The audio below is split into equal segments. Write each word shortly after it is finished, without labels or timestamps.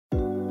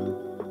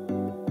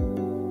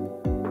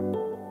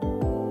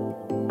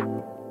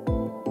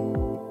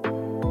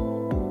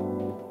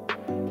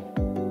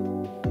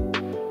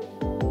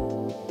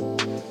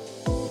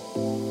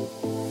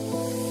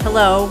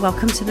Hello,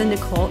 welcome to the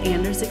Nicole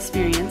Anders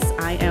Experience.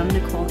 I am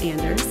Nicole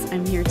Anders.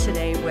 I'm here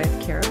today with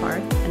Cara,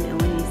 Barth, and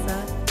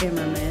Iliniza,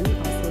 Imerman,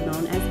 also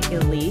known as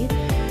Illy.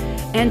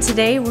 And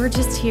today we're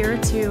just here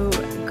to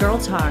girl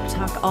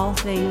talk all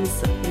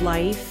things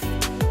life,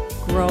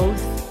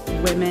 growth,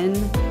 women,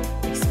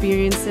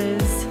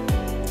 experiences,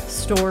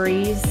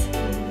 stories,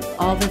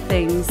 all the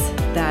things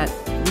that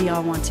we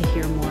all want to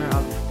hear more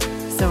of.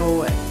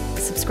 So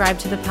subscribe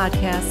to the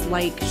podcast,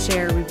 like,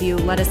 share, review,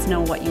 let us know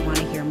what you want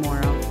to hear more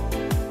of.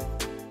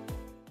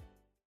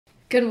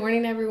 Good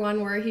morning, everyone.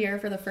 We're here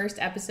for the first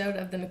episode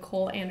of the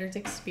Nicole Anders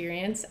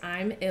Experience.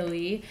 I'm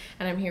Illy,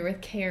 and I'm here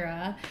with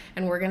Cara,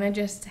 and we're going to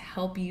just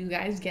help you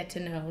guys get to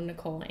know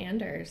Nicole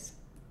Anders.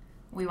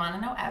 We want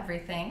to know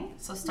everything,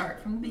 so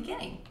start from the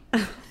beginning.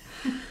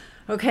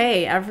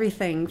 Okay,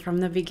 everything from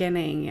the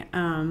beginning.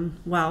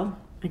 Well,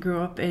 I grew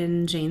up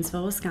in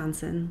Janesville,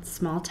 Wisconsin,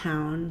 small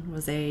town,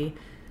 was a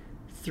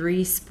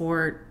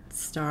 3-sport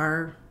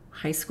star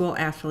high school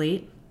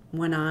athlete,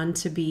 went on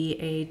to be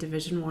a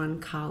Division I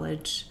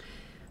college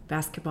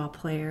basketball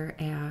player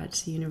at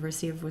the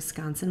University of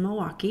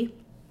Wisconsin-Milwaukee.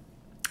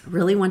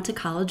 Really went to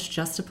college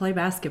just to play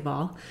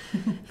basketball.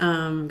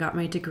 Got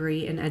my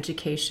degree in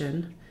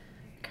education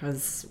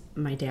because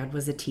my dad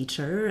was a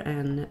teacher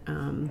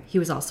and he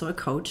was also a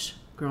coach.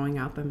 Growing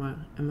up, I'm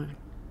a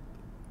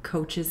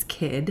coach's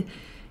kid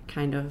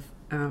kind of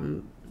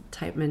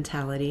type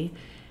mentality.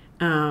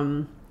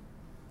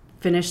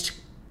 Finished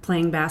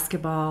playing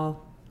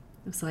basketball.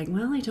 I was like,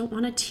 well, I don't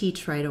want to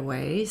teach right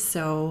away.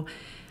 So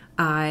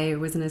I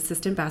was an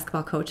assistant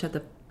basketball coach at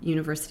the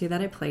university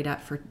that I played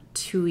at for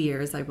 2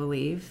 years, I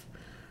believe.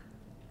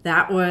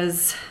 That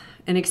was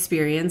an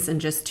experience and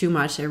just too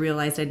much. I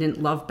realized I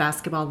didn't love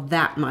basketball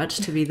that much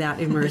to be that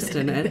immersed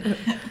in it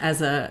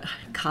as a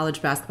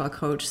college basketball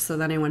coach. So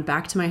then I went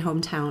back to my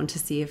hometown to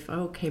see if,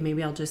 okay,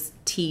 maybe I'll just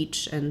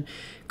teach and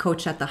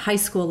coach at the high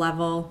school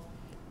level.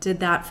 Did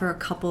that for a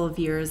couple of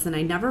years, and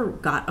I never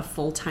got a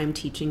full-time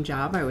teaching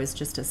job. I was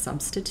just a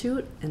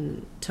substitute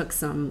and took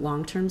some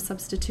long-term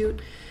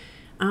substitute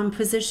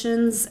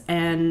positions,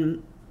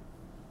 and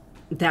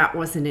that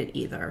wasn't it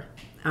either.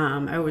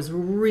 I was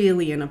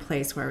really in a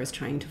place where I was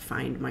trying to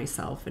find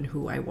myself and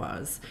who I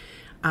was.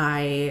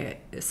 I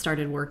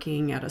started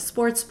working at a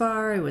sports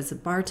bar. I was a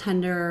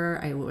bartender.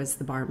 I was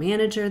the bar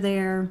manager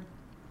there.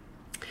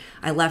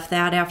 I left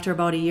that after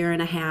about 1.5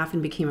 years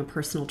and became a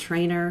personal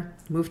trainer.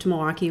 Moved to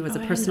Milwaukee, was a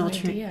personal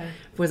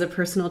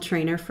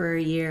trainer for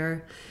 1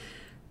 year,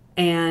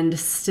 and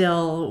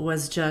still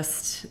was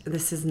just,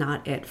 this is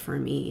not it for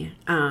me.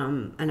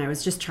 And I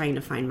was just trying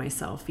to find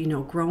myself. You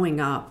know,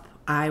 growing up,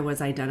 I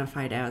was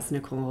identified as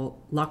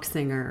Nicole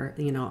Luxinger,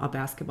 a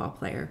basketball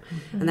player.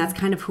 Mm-hmm. And that's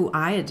kind of who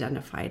I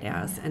identified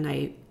as. And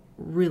I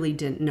really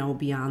didn't know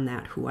beyond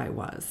that who I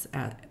was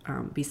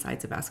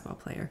besides a basketball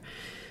player.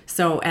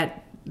 So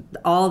at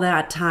all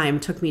that time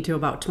took me to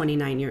about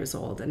 29 years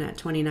old. And at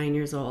 29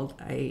 years old,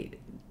 I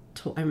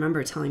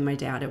remember telling my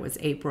dad, it was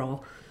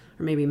April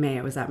or maybe May,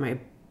 I was at my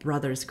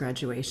brother's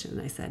graduation.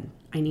 I said,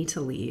 I need to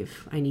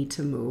leave. I need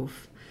to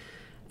move.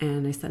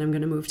 And I said, I'm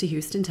going to move to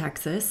Houston,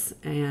 Texas,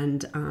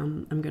 and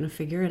I'm going to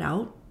figure it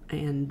out.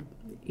 And,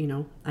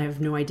 I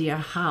have no idea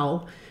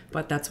how,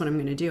 but that's what I'm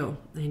going to do.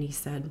 And he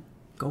said,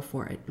 go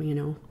for it,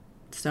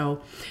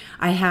 So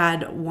I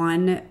had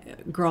one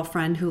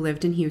girlfriend who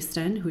lived in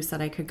Houston who said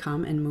I could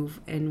come and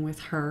move in with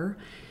her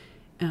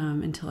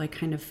until I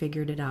kind of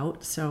figured it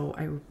out. So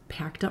I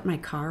packed up my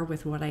car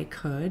with what I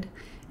could,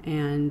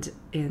 and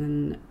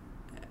in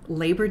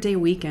Labor Day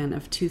weekend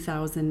of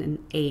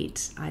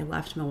 2008, I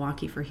left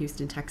Milwaukee for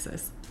Houston,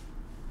 Texas.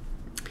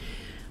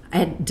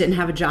 I didn't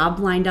have a job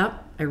lined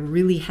up. I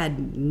really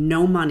had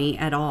no money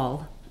at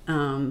all.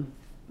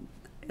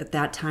 At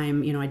that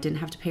time, I didn't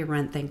have to pay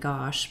rent, thank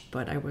gosh,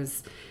 but I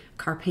was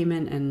car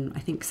payment and I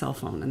think cell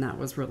phone, and that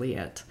was really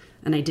it.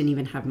 And I didn't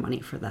even have money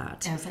for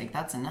that. I was like,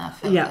 that's enough.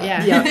 Yeah.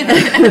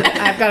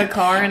 I've got a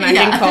car and I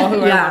can call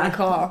who I want to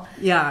call.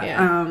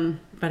 Yeah.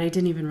 But I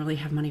didn't even really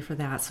have money for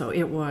that. So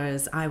I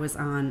was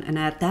on, and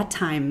at that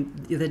time,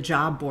 the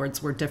job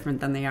boards were different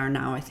than they are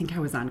now. I think I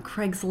was on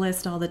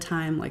Craigslist all the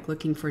time, like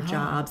looking for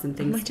jobs and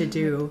things to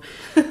do.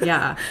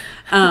 Yeah.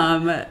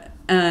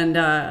 And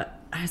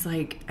I was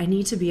like, I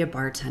need to be a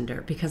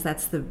bartender because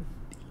that's the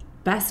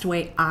best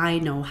way I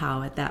know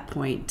how at that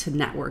point to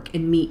network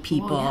and meet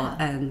people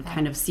and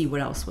kind of see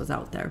what else was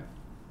out there.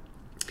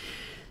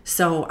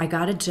 So I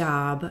got a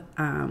job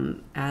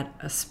at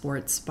a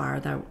sports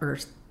bar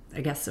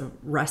a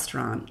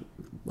restaurant,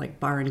 like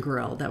bar and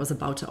grill that was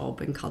about to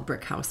open called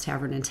Brick House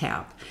Tavern and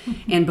Tap.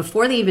 And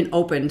before they even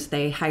opened,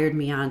 they hired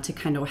me on to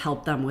kind of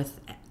help them with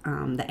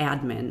the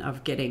admin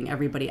of getting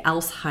everybody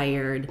else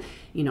hired,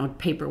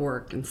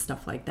 paperwork and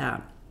stuff like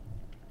that.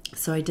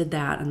 So I did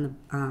that, and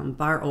the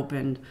bar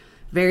opened,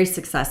 very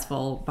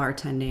successful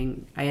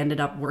bartending. I ended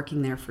up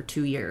working there for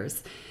 2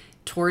 years.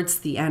 towards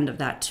the end of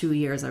that 2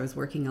 years, I was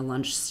working a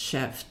lunch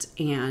shift,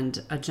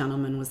 and a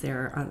gentleman was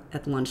there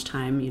at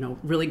lunchtime,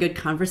 really good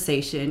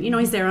conversation.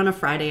 He's there on a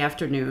Friday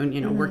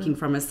afternoon, working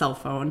from his cell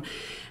phone.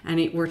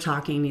 And we're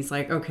talking. He's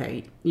like,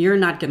 okay, you're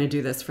not going to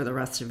do this for the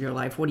rest of your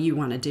life. What do you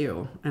want to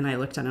do? And I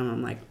looked at him.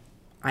 I'm like,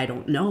 I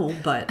don't know,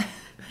 but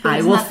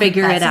I will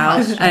figure it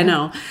out. I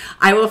know.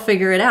 I will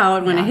figure it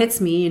out. When it hits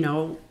me,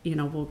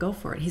 we'll go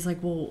for it. He's like,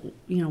 well,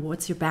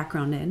 what's your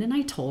background in? And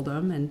I told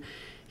him, and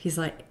he's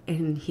like,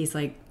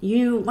 why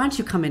don't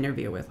you come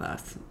interview with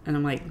us? And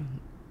I'm like,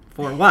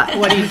 for what?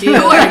 What do you do?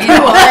 Who are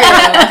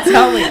you?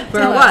 Tell me.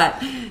 For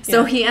what?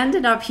 So he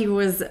ended up, he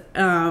was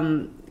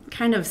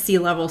kind of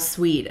C-level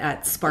suite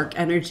at Spark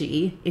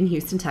Energy in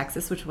Houston,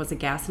 Texas, which was a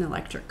gas and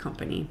electric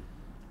company.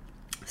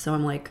 So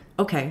I'm like,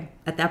 okay,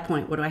 at that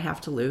point, what do I have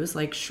to lose?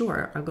 Like,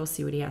 sure, I'll go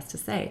see what he has to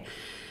say.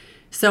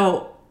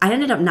 So I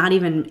ended up not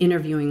even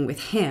interviewing with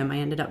him. I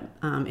ended up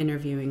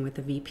interviewing with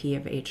the VP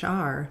of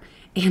HR.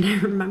 And I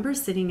remember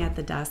sitting at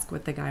the desk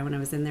with the guy when I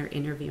was in there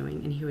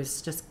interviewing, and he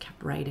was just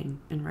kept writing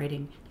and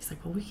writing. He's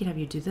like, well, we can have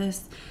you do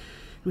this.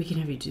 We can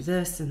have you do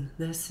this, and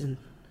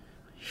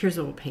here's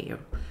what we'll pay you.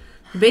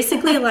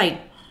 Basically, like,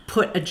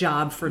 put a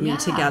job for me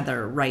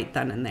together right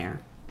then and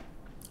there.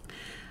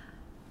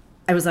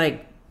 I was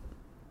like,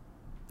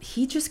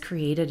 he just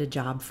created a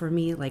job for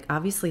me. Like,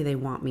 obviously they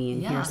want me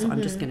in here, so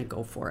I'm just going to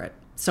go for it.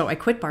 So I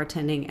quit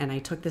bartending and I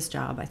took this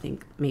job. I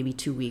think maybe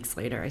 2 weeks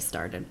later I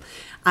started.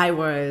 I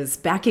was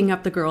backing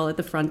up the girl at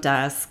the front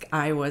desk.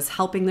 I was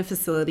helping the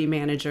facility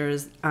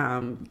managers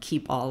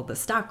keep all the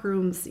stock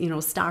rooms,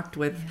 stocked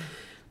with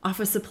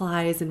office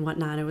supplies and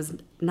whatnot. I was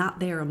not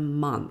there a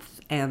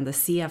month. And the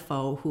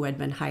CFO, who had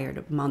been hired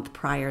a month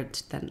prior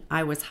to then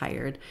I was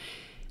hired,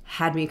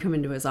 had me come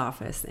into his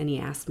office, and he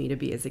asked me to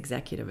be his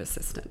executive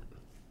assistant.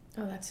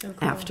 Oh, that's so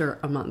cool. After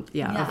a month,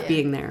 of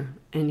being there.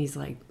 And he's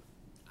like,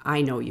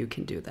 I know you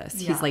can do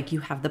this. Yeah. He's like, you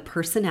have the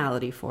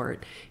personality for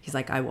it. He's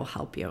like, I will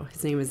help you.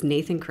 His name is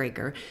Nathan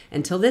Kraker.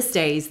 Until this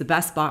day, he's the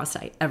best boss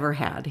I ever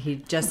had.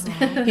 He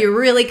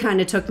really kind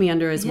of took me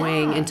under his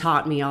wing and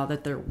taught me all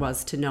that there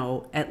was to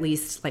know, at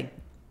least like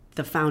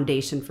the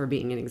foundation for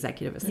being an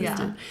executive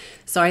assistant. Yeah.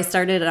 So I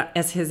started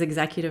as his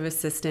executive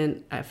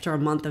assistant after a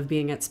month of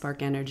being at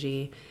Spark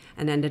Energy,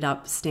 and ended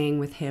up staying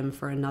with him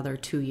for another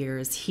 2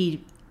 years.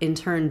 He, in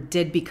turn,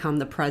 did become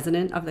the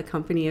president of the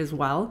company as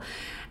well.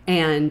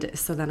 And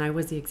so then I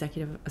was the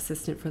executive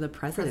assistant for the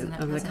president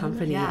of the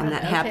company. Yeah. And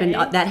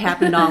that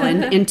happened all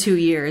in 2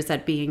 years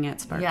at being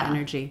at Spark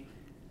Energy.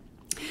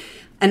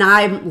 And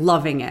I'm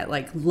loving it,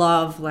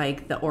 love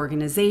the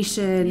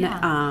organization,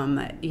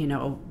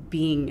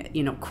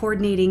 being,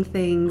 coordinating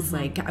things.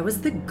 Like, I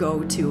was the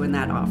go-to in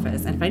that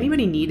office. And if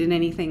anybody needed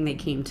anything, they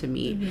came to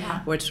me,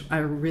 which I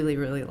really,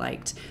 really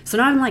liked. So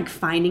now I'm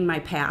finding my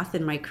path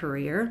in my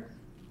career.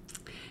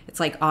 It's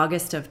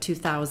August of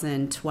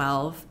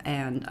 2012,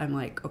 and I'm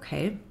like,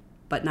 okay,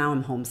 but now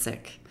I'm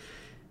homesick.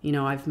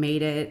 I've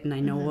made it, and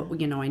I know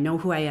what, I know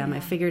who I am. Yeah. I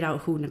figured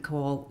out who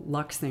Nicole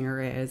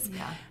Luxinger is,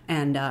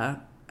 and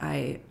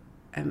I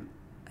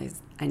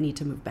need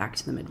to move back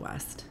to the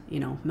Midwest.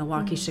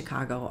 Milwaukee,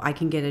 Chicago. I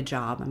can get a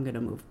job. I'm going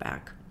to move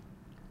back.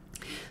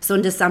 So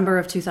in December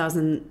of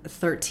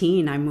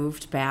 2013, I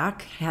moved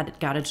back,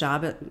 got a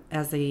job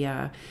as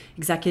a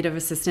executive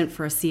assistant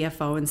for a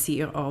CFO and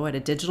COO at a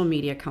digital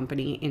media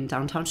company in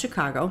downtown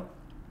Chicago.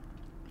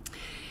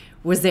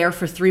 Was there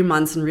for 3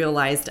 months and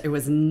realized I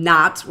was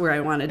not where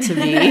I wanted to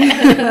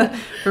be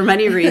for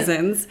many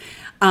reasons.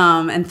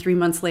 And 3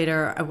 months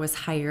later, I was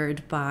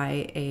hired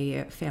by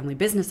a family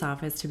business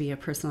office to be a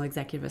personal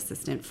executive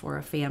assistant for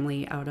a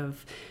family out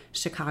of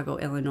Chicago,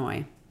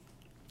 Illinois.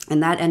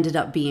 And that ended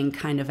up being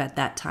kind of at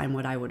that time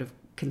what I would have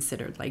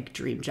considered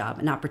dream job,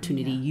 an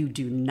opportunity you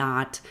do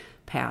not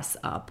pass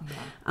up.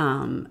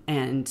 Yeah.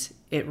 And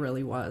it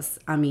really was.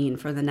 I mean,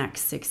 for the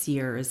next 6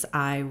 years,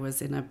 I was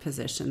in a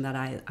position that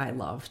I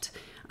loved.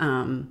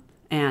 And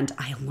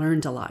I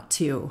learned a lot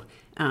too.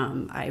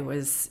 I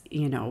was,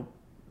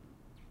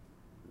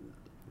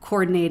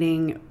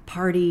 coordinating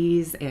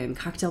parties and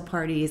cocktail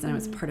parties, and I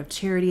was part of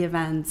charity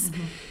events,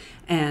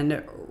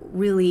 and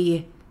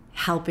really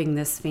helping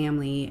this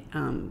family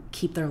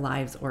keep their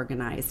lives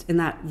organized. And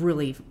that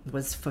really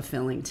was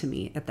fulfilling to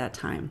me at that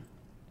time.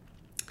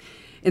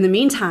 In the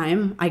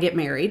meantime, I get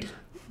married.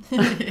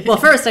 Well,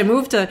 first I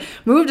moved to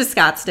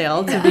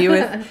Scottsdale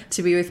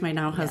to be with my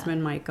now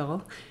husband,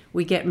 Michael.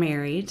 We get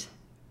married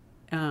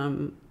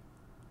in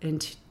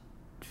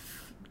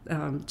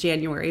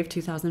January of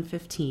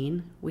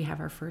 2015. We have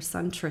our first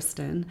son,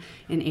 Tristan,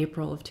 in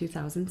April of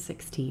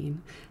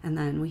 2016. And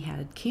then we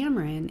had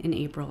Cameron in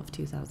April of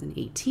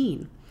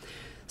 2018.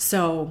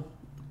 So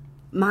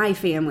my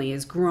family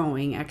is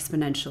growing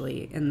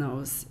exponentially in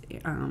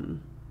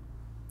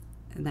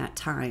that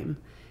time,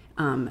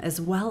 as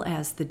well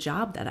as the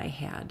job that I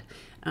had.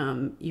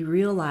 You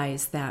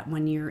realize that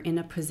when you're in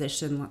a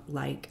position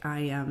like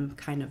I am,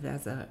 kind of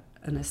as an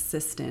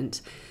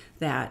assistant,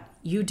 that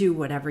you do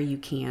whatever you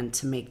can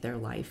to make their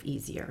life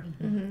easier.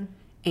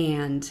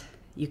 And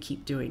you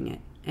keep doing it,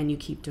 and you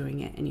keep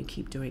doing it, and you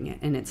keep doing it,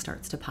 and it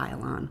starts to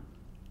pile on.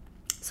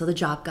 So the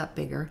job got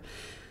bigger.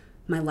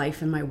 My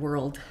life and my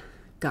world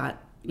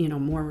got,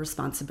 more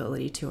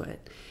responsibility to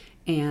it.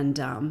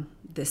 And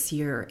this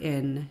year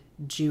in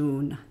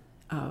June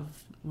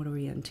of,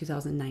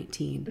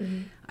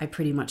 2019, I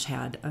pretty much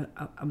had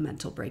a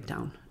mental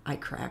breakdown. I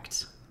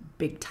cracked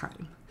big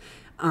time.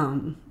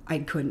 I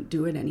couldn't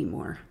do it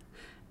anymore.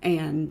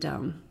 And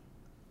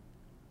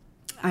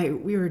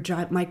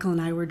Michael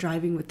and I were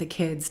driving with the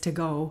kids to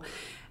go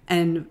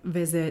and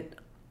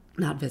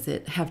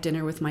have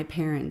dinner with my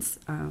parents.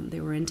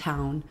 They were in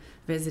town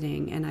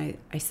visiting, and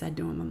I said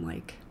to him, I'm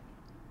like,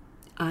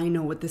 I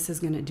know what this is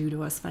going to do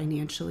to us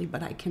financially,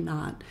 but I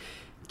cannot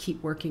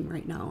keep working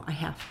right now. I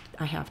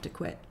have to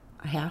quit.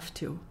 I have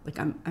to. Like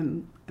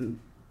I'm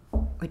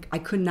like, I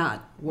could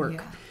not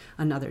work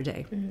another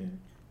day. And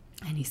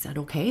he said,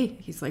 okay.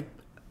 He's like,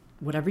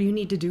 whatever you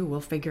need to do, we'll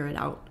figure it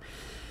out.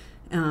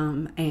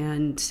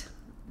 And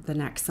the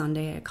next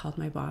Sunday I called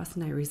my boss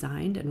and I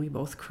resigned, and we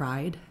both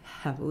cried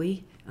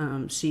heavily.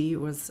 She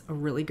was a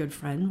really good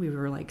friend. We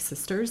were like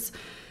sisters.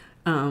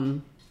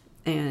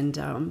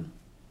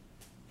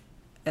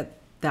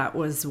 That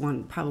was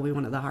probably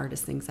one of the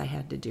hardest things I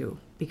had to do,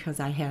 because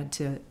I had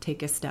to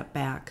take a step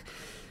back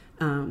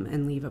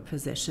and leave a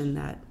position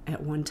that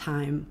at one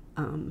time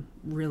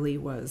really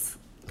was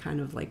kind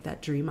of like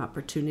that dream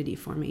opportunity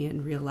for me,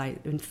 and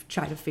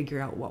try to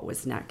figure out what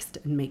was next,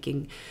 and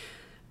making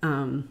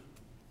now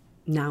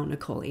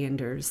Nicole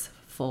Anders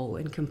full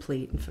and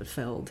complete and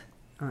fulfilled.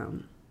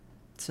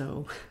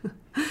 So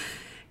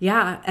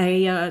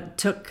I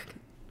took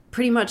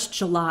pretty much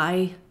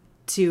July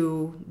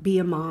to be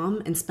a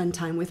mom and spend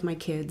time with my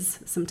kids.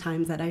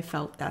 Sometimes that I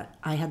felt that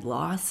I had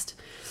lost,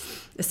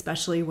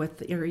 especially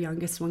with your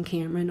youngest one,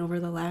 Cameron, over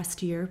the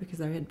last year, because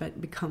I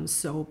had become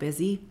so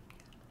busy.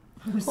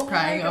 Who's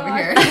crying over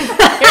here?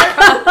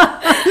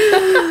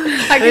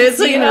 I was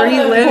like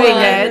reliving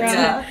it.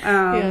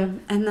 Yeah.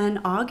 And then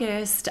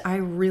August, I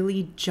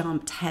really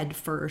jumped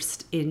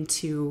headfirst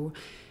into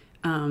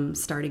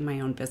starting my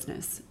own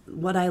business.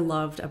 What I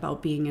loved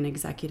about being an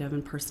executive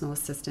and personal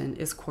assistant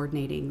is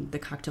coordinating the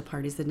cocktail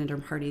parties, the dinner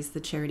parties,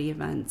 the charity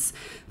events,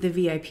 the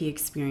VIP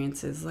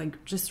experiences,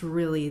 like just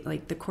really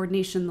like the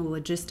coordination, the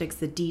logistics,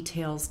 the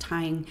details,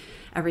 tying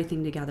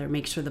everything together,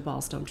 make sure the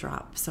balls don't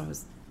drop. So I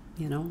was,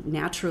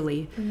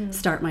 naturally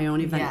start my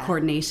own event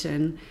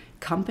coordination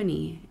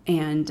company.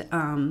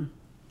 And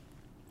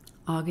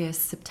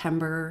August,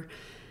 September,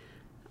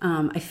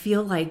 I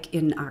feel like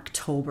in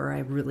October I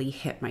really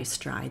hit my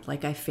stride.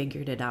 Like I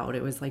figured it out.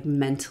 It was like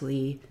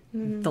mentally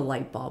the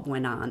light bulb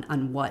went on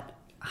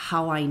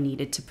how I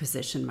needed to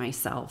position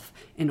myself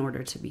in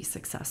order to be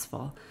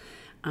successful.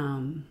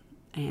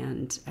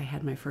 And I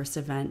had my first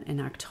event in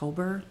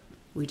October.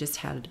 We just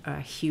had a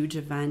huge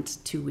event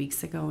 2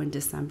 weeks ago in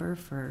December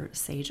for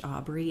Sage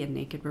Aubrey and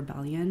Naked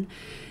Rebellion.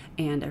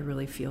 And I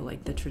really feel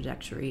like the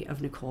trajectory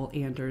of Nicole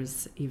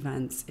Anders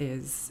events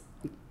is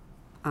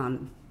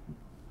on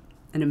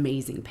an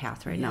amazing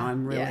path right now.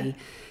 I'm really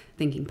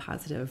thinking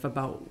positive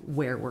about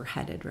where we're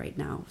headed right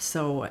now.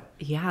 So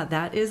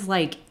that is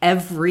like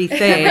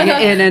everything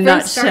in a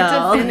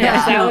nutshell. Start to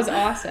finish. That was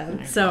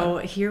awesome. So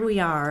here we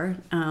are.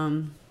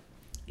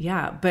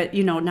 But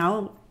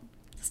now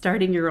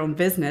starting your own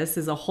business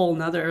is a whole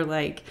nother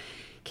like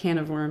can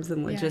of worms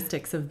and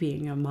logistics of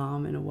being a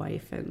mom and a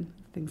wife and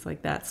things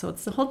like that. So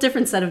it's a whole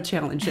different set of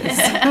challenges.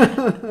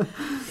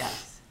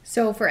 Yes.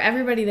 So for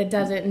everybody that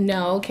doesn't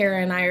know,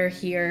 Cara and I are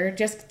here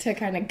just to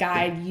kind of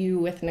guide you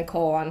with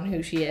Nicole on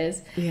who she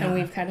is. Yeah. And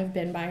we've kind of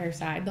been by her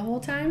side the whole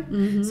time.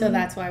 Mm-hmm. So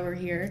that's why we're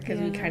here, because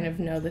we kind of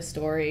know the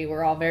story.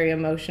 We're all very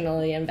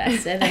emotionally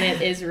invested. And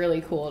it is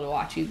really cool to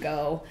watch you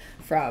go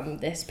from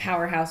this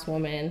powerhouse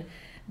woman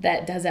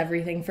that does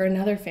everything for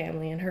another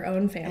family and her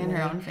own family. And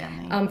her own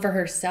family. For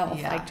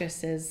herself, like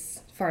just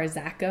as far as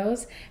that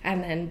goes,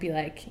 and then be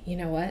like, you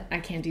know what, I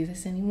can't do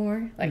this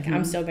anymore. Like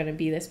I'm still going to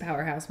be this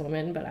powerhouse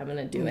woman, but I'm going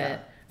to do it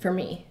for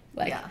me.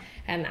 Like,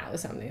 and that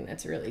was something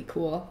that's really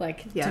cool,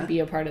 like to be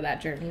a part of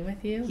that journey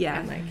with you. Yeah.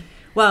 And like,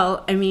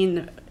 well, I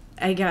mean,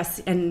 I guess,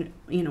 and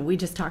we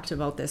just talked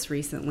about this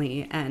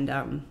recently, and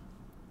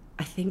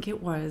I think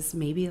it was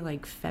maybe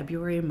like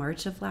February,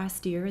 March of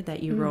last year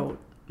that you wrote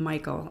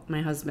Michael,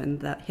 my husband,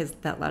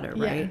 that letter,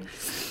 right?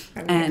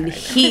 And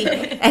he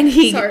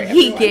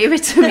gave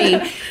it to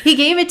me. He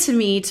gave it to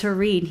me to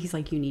read. He's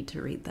like, you need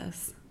to read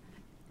this.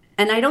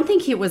 And I don't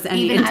think he was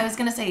any. I was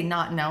gonna say,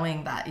 not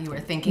knowing that you were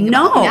thinking.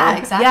 No, yeah,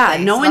 exactly.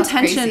 Yeah, no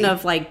intention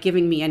of like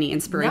giving me any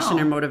inspiration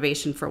or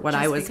motivation for what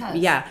I was. Because.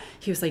 Yeah,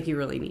 he was like, you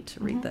really need to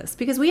read this,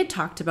 because we had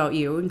talked about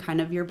you and kind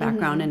of your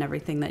background and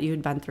everything that you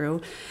had been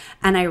through,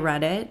 and I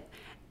read it.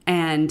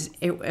 And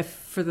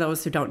for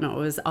those who don't know,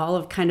 it was all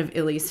of kind of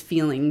Illy's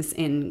feelings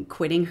in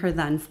quitting her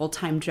then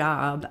full-time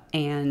job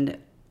and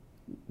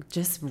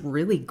just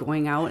really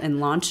going out and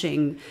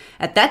launching,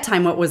 at that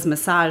time, what was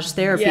massage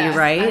therapy,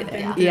 right?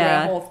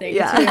 That whole thing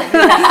too.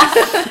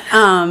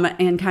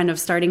 And kind of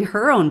starting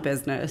her own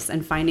business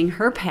and finding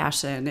her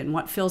passion and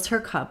what fills her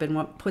cup and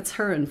what puts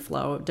her in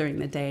flow during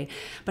the day.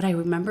 But I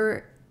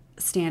remember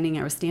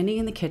I was standing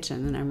in the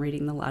kitchen and I'm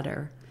reading the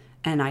letter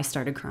and I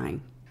started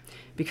crying.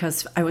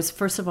 because I was,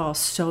 first of all,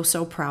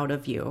 so proud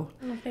of you.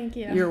 Oh, thank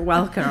you. You're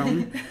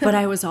welcome. But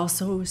I was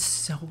also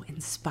so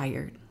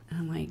inspired.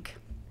 I'm like,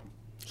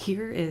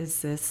 here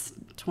is this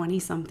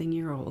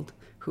 20-something-year-old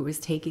who is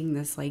taking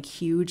this like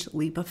huge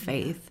leap of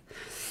faith.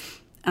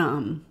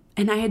 And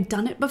I had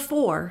done it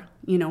before,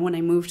 when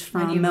I moved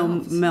from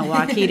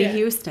Milwaukee to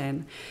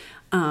Houston.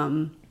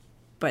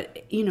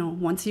 But,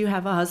 once you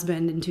have a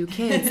husband and 2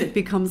 kids, it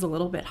becomes a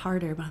little bit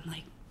harder. But I'm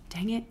like,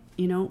 dang it,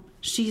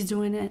 she's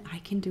doing it. I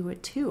can do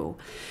it too.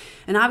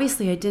 And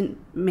obviously I didn't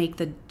make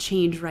the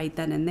change right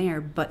then and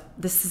there, but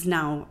this is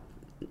now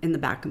in the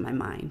back of my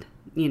mind.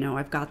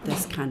 I've got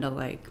this kind of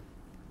like,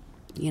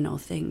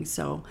 thing.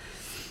 So,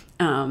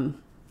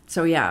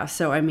 yeah.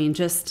 So, I mean,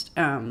 just,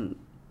 and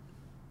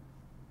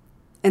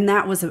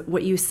that was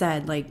what you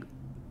said, like,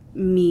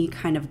 me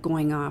kind of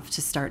going off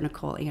to start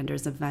Nicole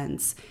Anders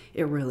events.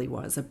 It really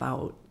was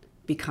about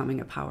becoming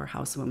a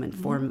powerhouse woman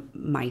for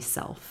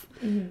myself,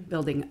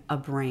 building a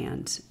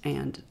brand,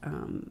 and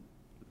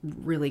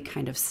really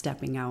kind of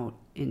stepping out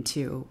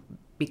into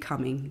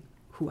becoming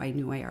who I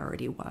knew I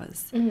already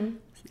was.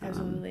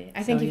 Absolutely.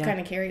 I think you've kind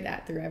of carried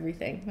that through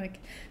everything, like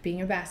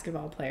being a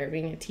basketball player,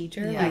 being a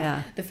teacher,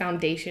 like the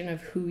foundation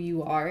of who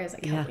you are is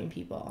like helping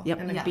people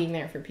and like being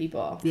there for people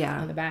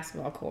on the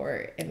basketball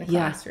court, in the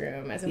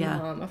classroom, as a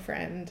mom, a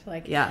friend,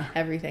 like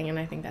everything. And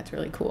I think that's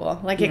really cool.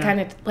 Like it kind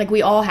of, like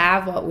we all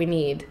have what we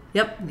need.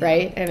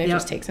 Right. And it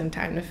just takes some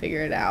time to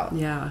figure it out.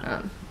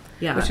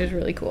 Which is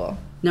really cool.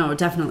 No,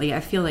 definitely. I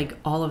feel like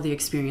all of the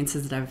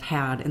experiences that I've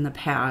had in the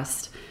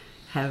past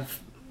have,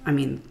 I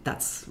mean,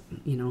 that's,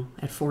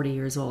 at 40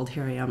 years old,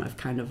 here I am. I've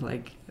kind of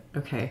like,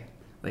 okay,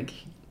 like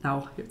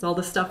now it's all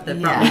the stuff that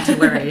brought me to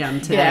where I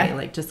am today.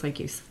 Like, just like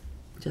you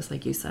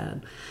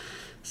said.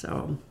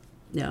 So,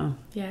 yeah.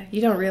 Yeah.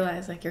 You don't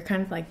realize like you're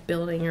kind of like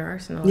building your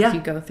arsenal as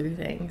you go through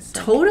things.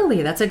 Like,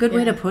 totally. That's a good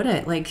way to put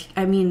it. Like,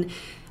 I mean,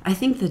 I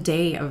think the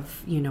day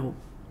of,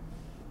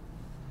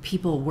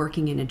 people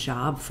working in a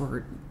job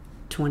for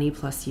 20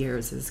 plus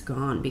years is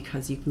gone,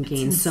 because you can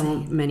gain so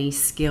many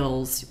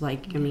skills.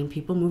 Like, I mean,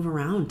 people move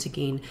around to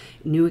gain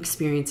new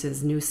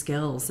experiences, new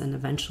skills, and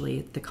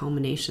eventually the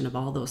culmination of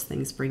all those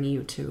things bring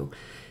you to,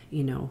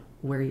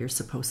 where you're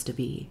supposed to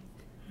be.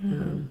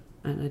 And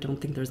I don't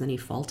think there's any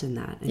fault in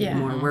that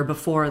anymore. Where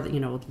before,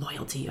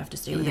 loyalty, you have to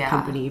stay with the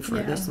company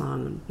for this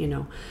long,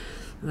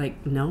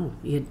 like, no,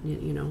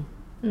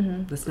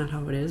 that's not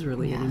how it is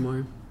really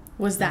anymore.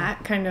 Was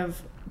that kind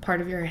of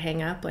part of your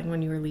hang up? Like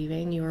when you were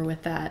leaving, you were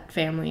with that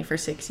family for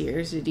 6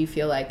 years. Did you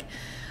feel like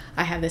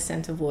I have this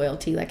sense of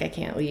loyalty, like I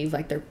can't leave,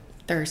 like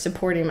they're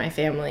supporting my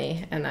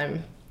family and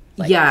I'm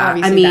like,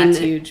 obviously that's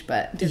huge,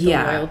 but did the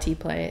loyalty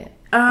play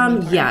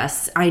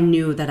yes, I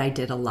knew that I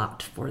did a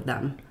lot for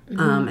them.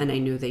 And I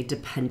knew they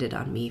depended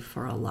on me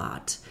for a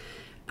lot.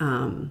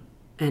 And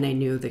I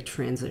knew the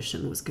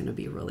transition was going to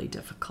be really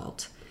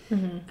difficult.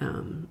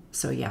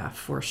 So yeah,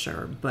 for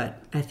sure.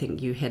 But I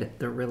think you hit it,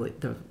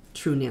 the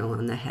true nail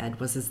on the head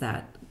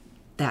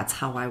that's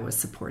how I was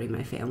supporting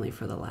my family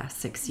for the last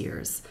 6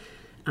 years.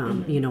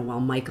 While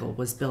Michael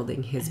was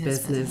building his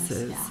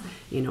businesses,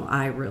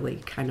 I really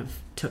kind of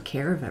took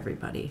care of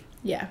everybody.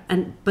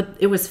 But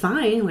it was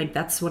fine. Like,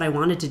 that's what I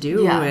wanted to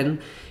do.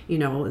 And,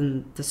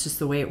 and that's just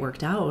the way it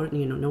worked out,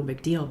 no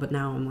big deal. But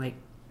now I'm like,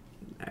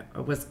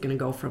 I was going to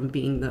go from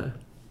being the,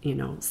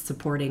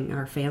 supporting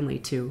our family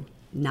to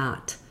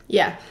not.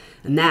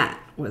 And that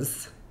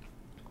was,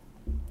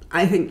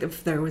 I think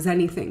if there was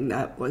anything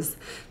that was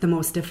the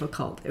most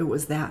difficult, it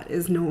was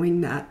is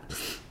knowing that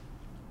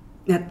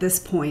at this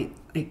point,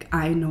 like,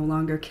 I no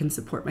longer can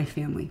support my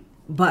family.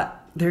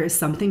 But there is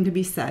something to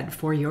be said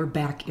for your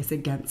back is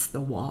against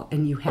the wall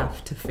and you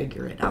have to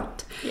figure it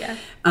out.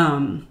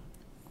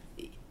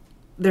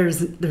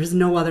 There's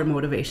no other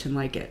motivation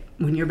like it.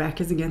 When your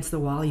back is against the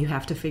wall, you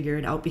have to figure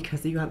it out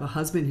because you have a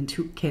husband and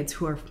 2 kids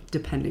who are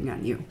depending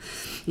on you.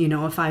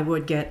 If I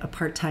would get a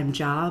part-time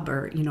job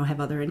or, have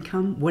other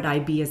income, would I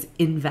be as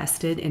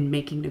invested in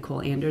making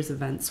Nicole Anders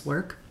events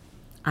work?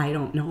 I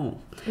don't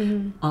know.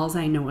 All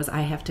I know is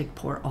I have to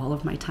pour all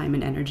of my time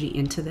and energy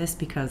into this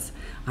because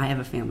I have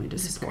a family to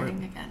support.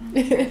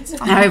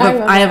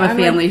 I have a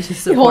family to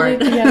support.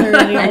 Hold it together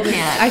really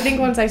I think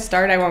once I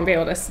start, I won't be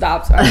able to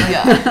stop. So I'm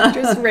like,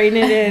 just rein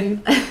it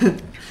in.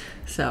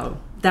 So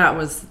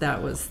that's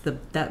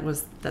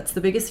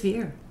the biggest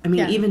fear. I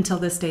mean, even till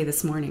this day,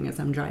 this morning, as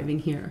I'm driving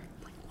here,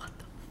 I'm like, what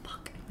the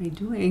fuck am I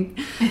doing?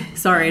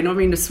 Sorry, I don't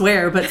mean to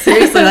swear, but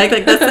seriously, like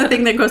that's the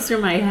thing that goes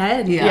through my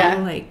head.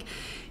 Like,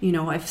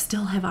 I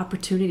still have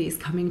opportunities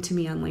coming to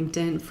me on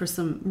LinkedIn for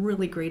some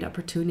really great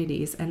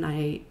opportunities, and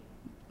I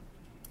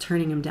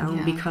turning them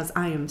down because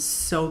I am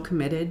so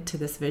committed to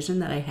this vision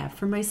that I have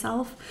for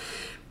myself.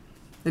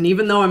 And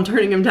even though I'm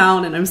turning them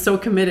down and I'm so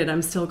committed,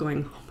 I'm still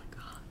going, oh my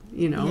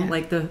God,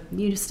 like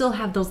you still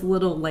have those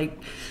little like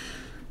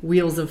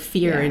wheels of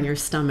fear in your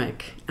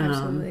stomach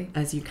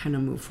as you kind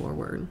of move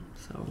forward.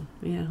 So,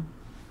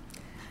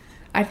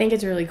 I think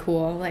it's really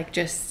cool, like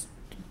just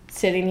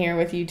sitting here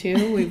with you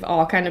two. We've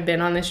all kind of been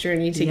on this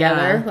journey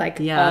together,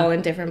 all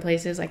in different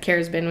places. Like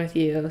Cara's been with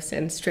you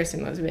since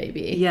Tristan was a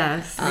baby.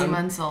 Yes. 3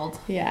 months old.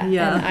 Yeah.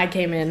 Yeah. And I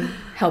came in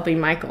helping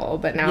Michael,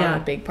 but now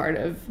I'm a big part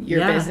of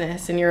your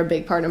business and you're a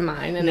big part of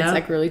mine. And it's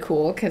like really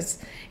cool because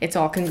it's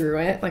all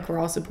congruent. Like we're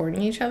all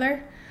supporting each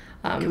other.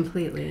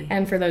 Completely.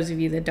 And for those of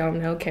you that don't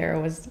know,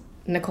 Cara was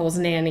Nicole's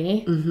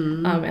nanny.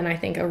 And I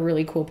think a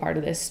really cool part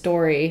of this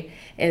story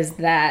is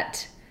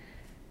that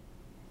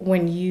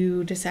when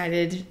you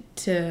decided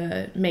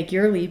to make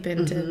your leap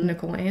into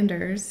Nicole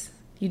Anders,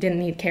 you didn't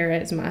need Cara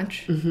as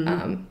much.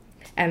 And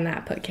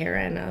that put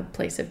Cara in a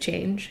place of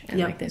change and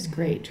like this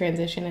great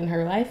transition in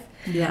her life.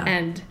 Yeah.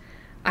 And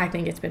I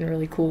think it's been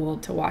really cool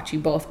to watch you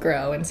both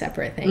grow in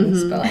separate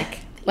things. But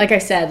like I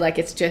said, like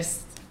it's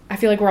just, I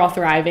feel like we're all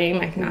thriving,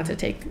 like not to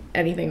take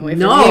anything away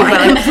from you. No,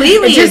 I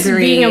completely it's just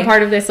agree. being a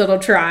part of this little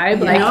tribe.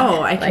 Yeah. Like,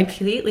 No, I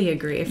completely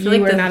agree. I feel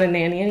you like are not a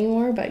nanny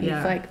anymore, but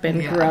you've like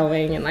been Yeah.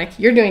 growing and like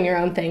you're doing your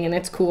own thing and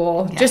it's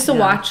cool. Yeah. Just to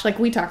watch, like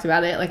we talked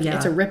about it, like Yeah.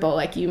 it's a ripple.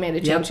 Like you made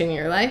a change in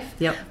your life,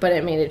 but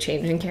it made a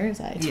change in Cara's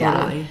life. Yeah.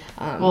 Totally.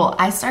 Well,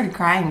 I started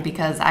crying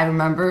because I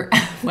remember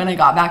when I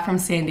got back from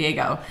San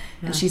Diego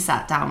and she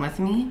sat down with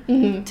me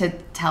to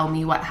tell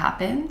me what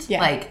happened. Yeah.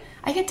 Like,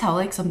 I could tell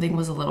like something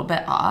was a little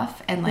bit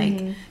off and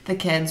like the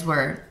kids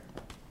were,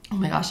 oh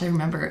my gosh, I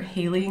remember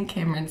Haley and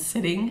Cameron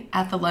sitting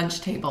at the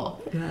lunch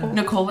table. Yeah.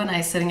 Nicole and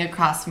I sitting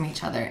across from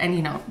each other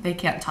and they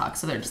can't talk,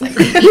 so they're just like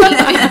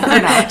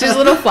just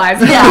little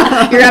flies.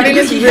 Yeah. You're having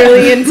this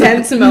really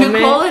intense moment.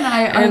 Nicole and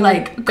I are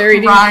like they're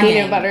eating crying.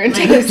 peanut butter and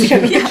toast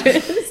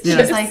sandwiches.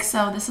 She's like,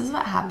 so this is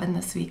what happened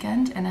this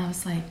weekend, and I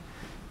was like,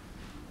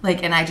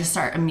 and I just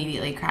start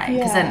immediately crying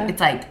because then it's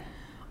like,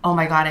 oh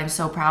my God, I'm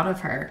so proud of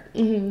her.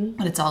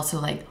 But it's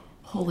also like,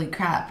 holy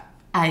crap,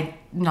 I'm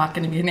not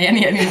going to be a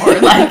nanny anymore.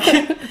 Like,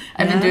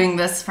 I've been doing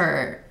this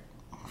for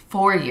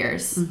 4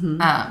 years,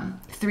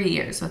 3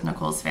 years with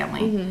Nicole's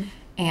family.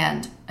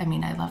 And I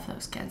mean, I love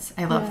those kids.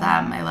 I love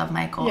them. I love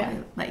Michael.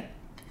 Yeah.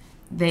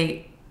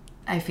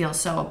 I feel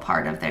so a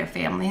part of their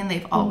family, and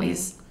they've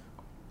always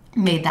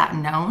made that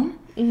known.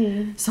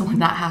 So when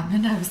that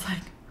happened, I was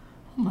like,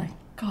 oh my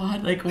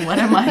God, like, what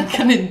am I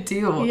gonna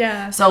do?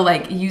 Yeah. So,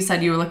 like, you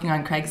said you were looking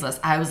on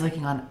Craigslist. I was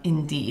looking on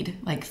Indeed,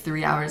 like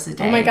 3 hours a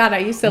day. Oh my God, I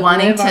used to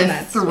wanting live to on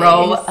that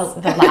throw space.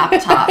 the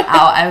laptop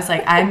out. I was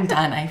like, I'm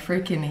done. I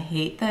freaking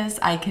hate this.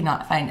 I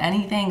cannot find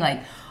anything.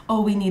 Like,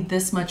 oh, we need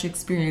this much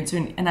experience,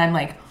 and I'm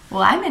like,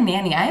 well, I'm a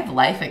nanny. I have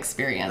life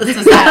experience.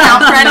 Does that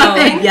count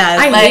for anything? Yes,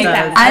 I like, hate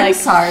that. I'm Like,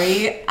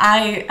 sorry.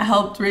 I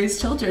helped raise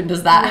children.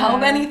 Does that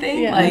help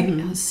anything? Yeah. Like,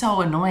 it was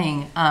so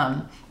annoying.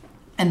 And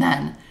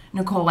then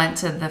Nicole went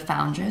to the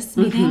Foundress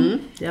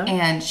meeting,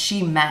 and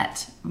she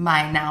met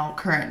my now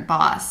current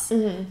boss.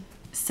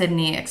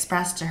 Sydney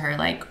expressed to her,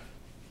 like,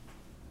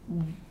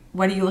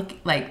 what do you look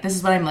like? This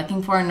is what I'm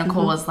looking for. And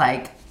Nicole was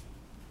like,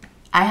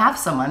 I have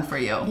someone for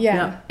you.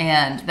 Yeah.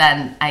 And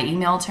then I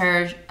emailed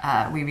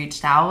her. We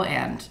reached out,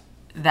 and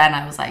then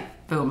I was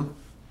like, boom.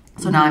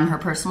 So now I'm her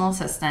personal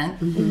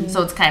assistant.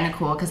 So it's kind of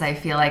cool because I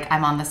feel like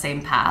I'm on the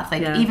same path.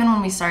 Like, even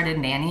when we started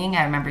nannying,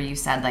 I remember you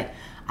said, like,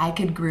 I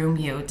could groom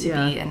you to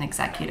be an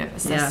executive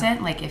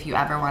assistant, like, if you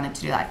ever wanted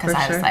to do that. Because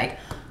I was like,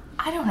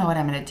 I don't know what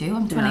I'm going to do.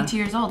 I'm 22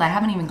 years old. I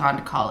haven't even gone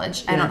to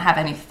college. I don't have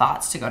any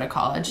thoughts to go to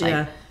college.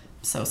 Like,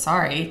 so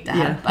sorry,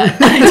 Dad, but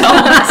I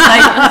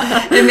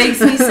don't. It's like, it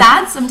makes me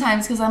sad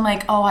sometimes because I'm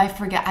like, oh, I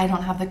forget I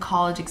don't have the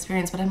college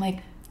experience. But I'm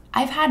like,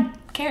 I've had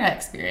Cara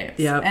experience.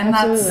 And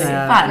that's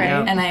fun.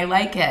 Right. And I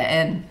like it.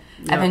 And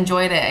I've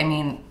enjoyed it. I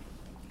mean,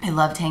 I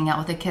loved hanging out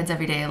with the kids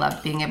every day. I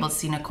loved being able to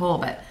see Nicole.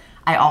 But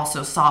I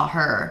also saw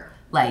her,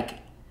 like,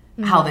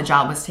 how the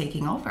job was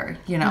taking over,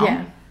 you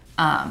know?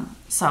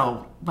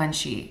 So when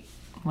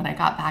I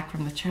got back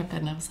from the trip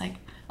and I was like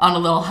on a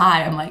little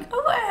high, I'm like,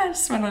 oh, I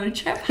just went on a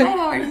trip. Hi,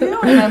 how are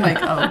you? And I'm like,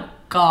 oh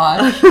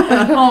gosh,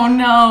 oh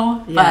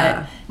no.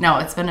 But no,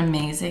 it's been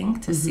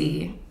amazing to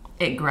see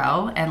it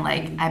grow. And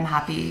like, I'm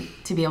happy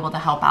to be able to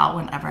help out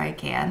whenever I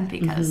can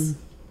because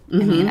I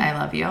mean, I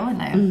love you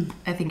and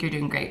I think you're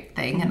doing a great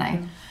thing.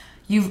 And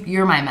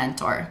you're my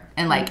mentor.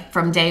 And like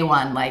from day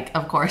one, like,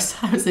 of course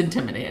I was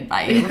intimidated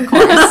by you, of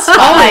course.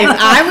 Always.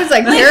 I was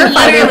like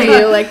terrified of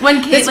you. Like,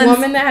 when this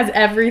woman that has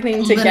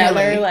everything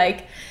together,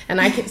 like, and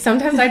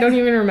sometimes I don't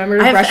even remember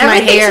to brush my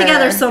hair.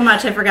 Together so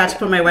much I forgot to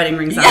put my wedding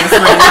rings on this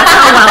morning.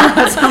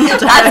 That's how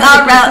much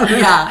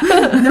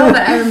No,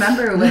 but I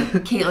remember when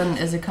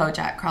Caitlin is a coach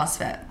at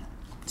CrossFit.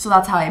 So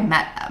that's how I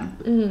met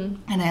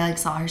them. And I like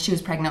saw her. She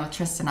was pregnant with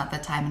Tristan at the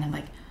time, and I'm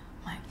like,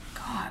 my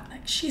God,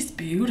 like, she's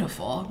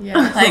beautiful. Yeah.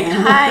 Like,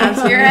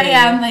 hi, here I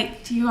am.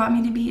 Like, do you want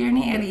me to be your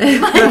nanny?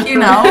 Like, you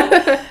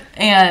know?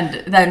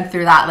 And then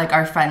through that, like,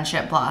 our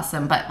friendship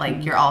blossomed. But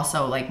like, you're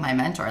also like my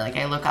mentor. Like,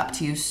 I look up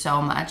to you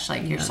so much.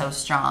 Like, you're so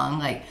strong.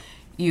 Like,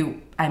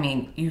 you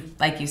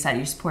like you said,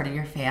 you supported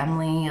your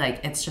family.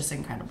 Like, it's just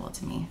incredible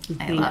to me.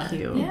 I love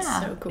you. it. Yeah, it's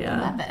so cool. I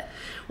love it.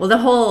 Well, the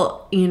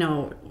whole,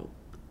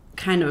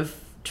 kind of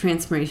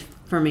transformation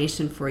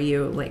information for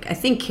you. Like, I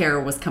think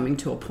Cara was coming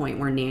to a point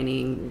where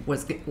nannying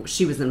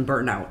she was in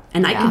burnout,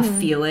 and I could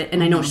feel it,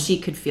 and I know she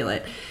could feel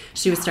it.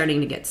 She was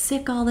starting to get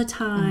sick all the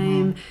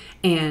time,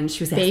 and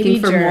she was asking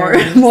for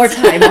more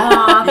time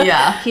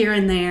off here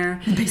and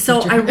there. So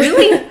I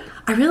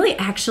really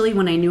actually,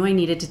 when I knew I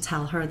needed to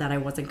tell her that I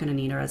wasn't going to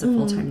need her as a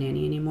full-time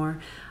nanny anymore,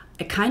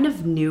 I kind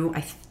of knew,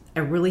 I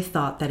really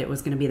thought that it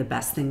was going to be the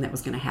best thing that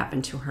was going to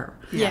happen to her.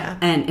 Yeah.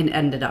 And it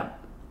ended up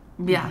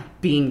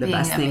being the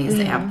best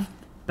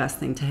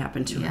thing to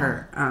happen to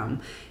her.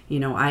 You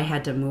know, I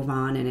had to move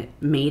on, and it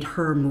made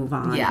her move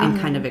on and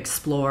kind of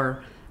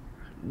explore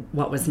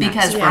what was next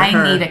because for I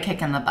her. need a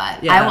kick in the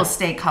butt. I will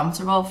stay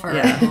comfortable for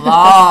a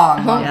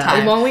long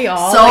time. Won't we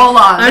all? So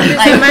long. I'm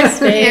just in my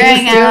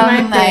space,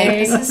 doing my thing.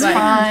 This is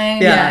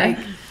fine.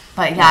 Yeah.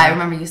 But I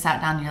remember you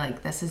sat down and you're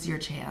like, this is your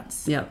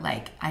chance. Yeah.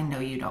 Like, I know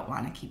you don't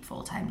want to keep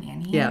full-time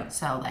nanny. Yeah.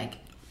 So, like,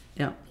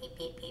 Yeah. beep,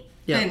 beep, beep.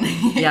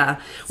 Yeah.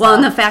 Well,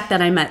 and the fact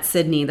that I met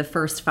Sydney, the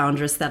first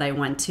foundress that I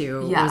went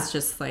to, was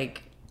just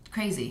like...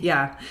 crazy.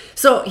 Yeah.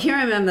 So here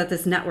I am at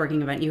this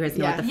networking event. You guys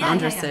know what the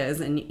foundress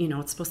is. And, you know,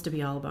 it's supposed to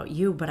be all about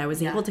you. But I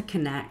was able to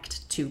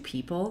connect to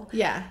people.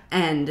 Yeah.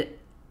 And...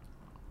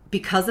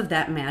 because of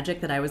that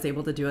magic that I was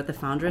able to do at the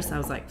Foundress, I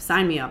was like,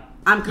 sign me up.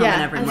 I'm coming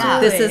every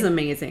month. This is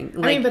amazing.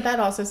 Like, I mean, but that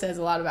also says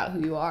a lot about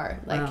who you are.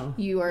 Like,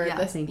 you are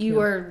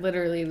you are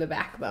literally the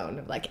backbone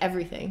of, like,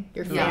 everything.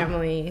 Your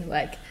family,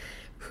 like,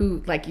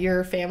 who, like,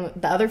 your family,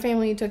 the other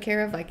family you took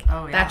care of, like,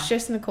 that's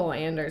just Nicole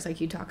Anders.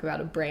 Like, you talk about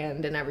a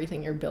brand and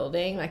everything you're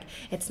building. Like,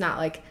 it's not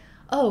like,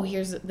 oh,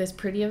 here's this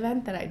pretty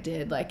event that I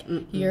did. Like,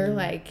 you're,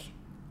 like...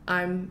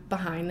 I'm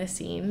behind the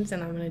scenes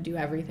and I'm going to do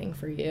everything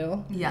for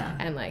you. Yeah.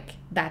 And, like,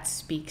 that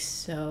speaks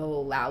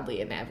so loudly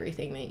in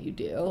everything that you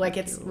do. Like,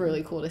 it's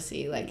really cool to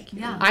see. Like,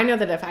 I know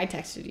that if I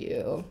texted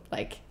you,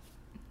 like,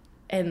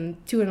 and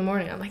 2 a.m,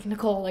 I'm like,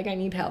 Nicole, like, I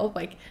need help.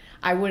 Like,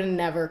 I would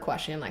never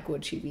question, like,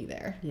 would she be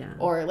there? Yeah.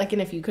 Or, like,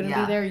 and if you couldn't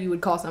be there, you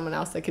would call someone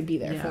else that could be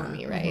there for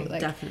me, right? Mm-hmm.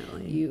 Like,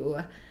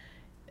 definitely.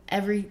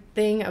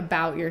 Everything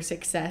about your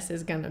success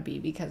is gonna be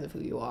because of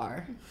who you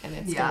are, and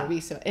it's gonna be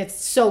it's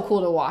so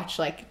cool to watch,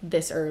 like,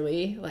 this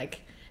early.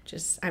 Like,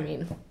 just, I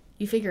mean,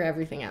 you figure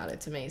everything out.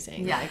 It's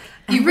amazing. Yeah, like,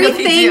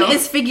 everything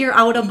is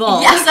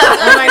figure-outable. Yes,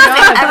 oh my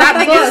god,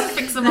 everything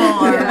is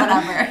fixable or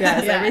whatever.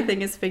 Yes,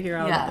 everything is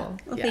figure-outable.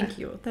 Well, thank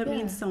you. That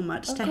means so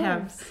much of to course.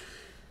 have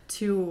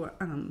two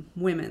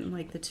women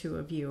like the two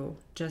of you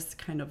just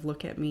kind of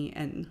look at me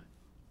and,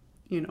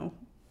 you know,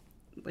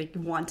 like,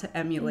 want to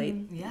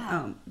emulate.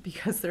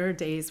 Because there are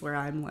days where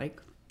I'm,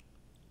 like,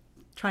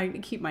 trying to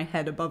keep my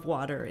head above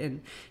water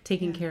and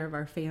taking care of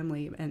our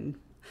family, and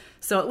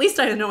so at least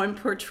I know I'm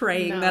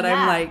portraying that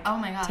I'm,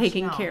 like,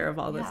 taking care of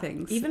all the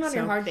things. Even on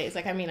your hard days,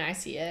 like, I mean, I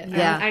see it.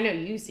 I know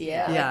you see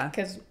it.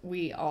 Because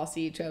we all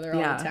see each other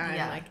all the time.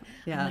 Like,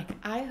 I'm like,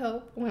 I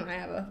hope when I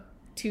have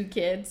 2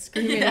 kids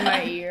screaming in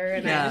my ear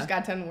and I just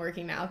got done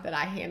working out that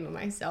I handle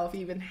myself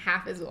even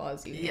half as well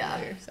as you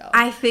handle yourself.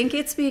 I think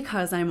it's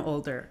because I'm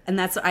older, and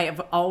that's, I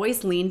have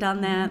always leaned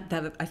on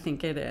that I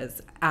think it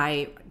is.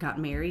 I got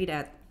married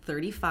at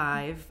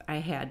 35. I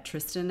had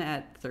Tristan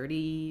at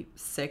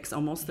 36,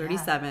 almost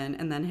 37,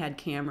 and then had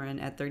Cameron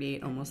at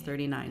 38, almost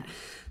 39.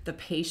 The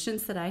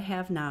patience that I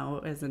have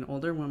now as an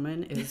older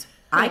woman is,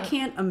 I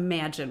can't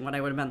imagine what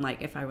I would have been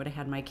like if I would have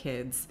had my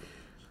kids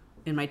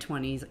in my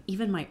 20s,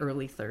 even my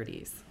early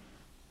 30s.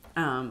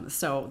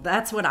 So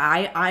that's what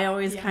I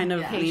always kind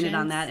of leaned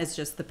on. That is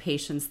just the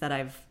patience that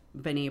I've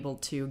been able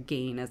to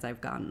gain as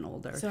I've gotten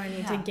older. So I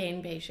need to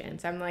gain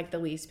patience. I'm, like, the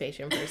least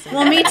patient person.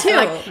 Well, me too.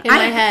 Like, in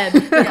my head,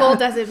 Nicole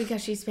does it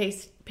because she's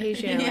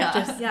patient. Yeah.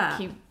 Like, just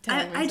keep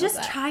telling myself I just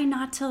that. try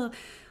not to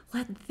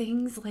let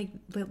things, like,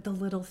 the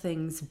little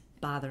things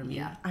bother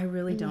me. I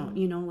really don't.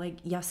 You know, like,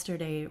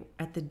 yesterday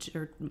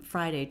or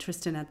Friday,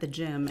 Tristan at the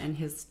gym, and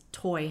his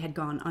toy had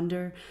gone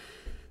under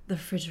the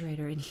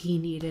refrigerator and he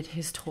needed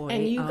his toy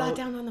and you out. got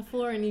down on the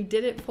floor and you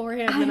did it for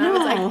him. I was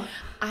like,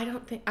 I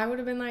don't think I would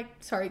have been like,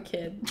 sorry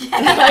kid,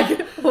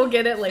 like, we'll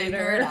get it later.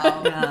 Figure it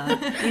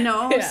out. You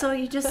know, so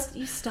you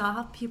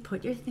stop, you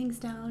put your things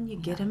down, you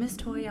get him his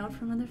toy out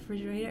from the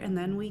refrigerator, and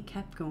then we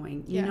kept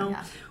going. You know,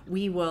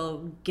 we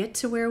will get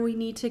to where we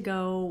need to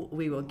go,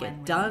 we will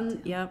get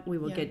done. We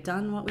will get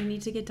done what we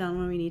need to get done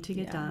when we need to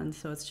get done.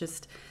 So it's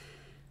just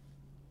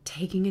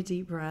taking a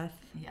deep breath,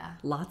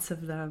 lots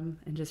of them,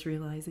 and just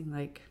realizing,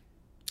 like,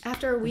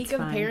 after a week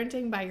of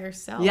parenting by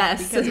yourself,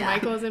 because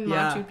Michael's in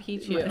Machu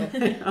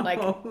Picchu,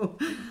 like,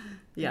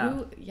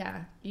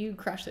 you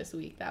crushed this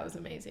week. That was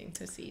amazing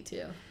to see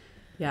too.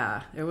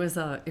 Yeah, it was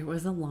a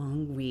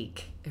long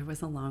week. It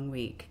was a long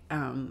week.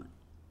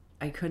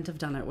 I couldn't have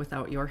done it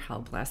without your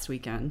help last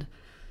weekend.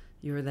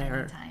 You were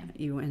there. Anytime.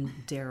 You and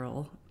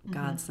Daryl,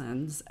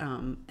 godsons,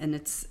 and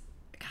it's,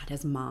 God,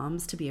 as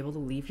moms, to be able to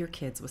leave your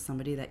kids with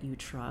somebody that you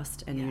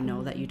trust and you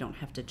know that you don't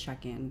have to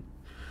check in,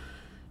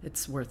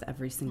 it's worth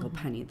every single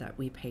penny that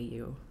we pay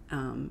you.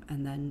 And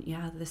then,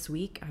 this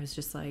week I was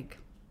just like,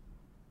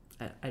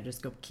 I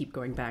just keep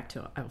going back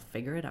to, I'll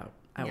figure it out.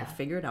 I will Yeah.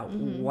 figure it out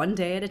one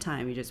day at a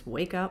time. You just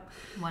wake up.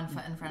 One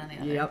foot in front of the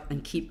other. Yep.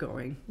 And keep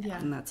going. Yeah.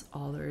 And that's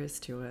all there is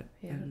to it.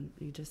 Yeah. And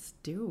you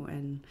just do.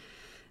 And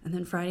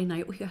then Friday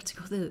night we got to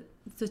go to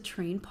the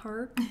train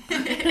park.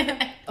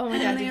 Oh my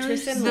God, did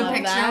Tristan The love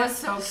picture that? was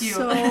so cute.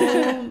 So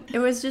it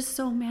was just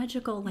so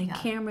magical. Like Yeah.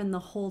 Cameron the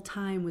whole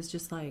time was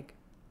just like,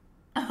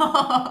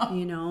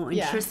 and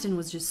Yeah. Tristan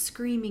was just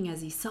screaming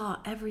as he saw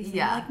everything.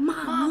 Yeah. Like,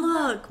 Mom,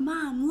 look,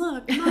 Mom,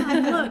 look,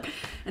 Mom, look.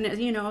 And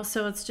it,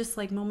 so it's just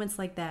like moments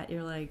like that.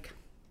 You're like,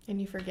 And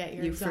you forget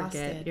you're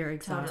exhausted. forget you're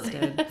exhausted.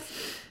 Totally.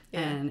 Yeah.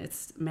 And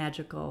it's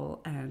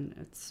magical and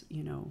it's,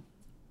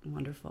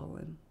 wonderful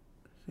and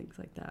things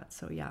like that.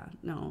 So yeah,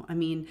 no, I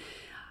mean,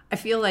 I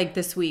feel like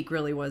this week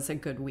really was a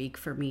good week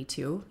for me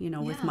too, with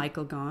Yeah.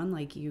 Michael gone,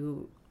 like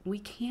we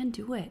can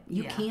do it.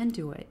 You Yeah. can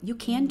do it. You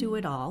can do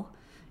it all.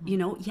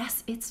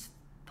 Yes, it's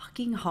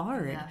fucking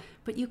hard, Yeah.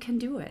 but you can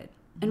do it.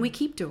 And we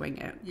keep doing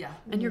it. Yeah.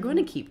 And you're going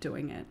to keep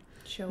doing it.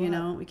 Show You up.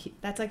 know, we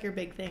That's like your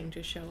big thing,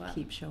 just show up.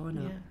 keep showing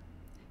up. Yeah.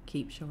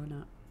 Keep showing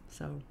up.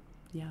 So,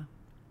 yeah.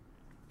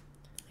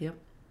 Yep.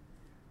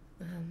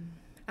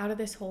 Out of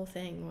this whole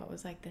thing, what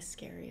was like the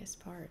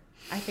scariest part?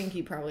 I think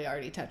you probably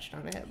already touched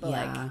on it, but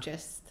Yeah. like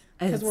just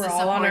because It's we're the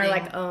all on our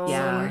supporting- like own,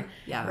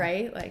 Yeah.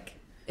 right? Like,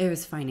 It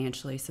was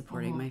financially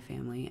supporting my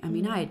family. I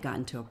mean, I had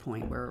gotten to a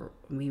point where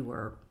we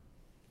were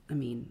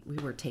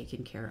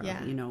taken care of.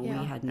 Yeah. We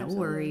Yeah, had no absolutely.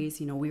 worries.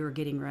 We were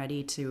getting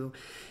ready to,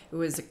 it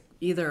was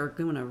either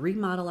going to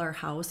remodel our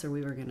house or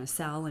we were going to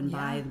sell and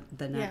buy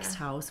the next Yeah.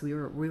 house. We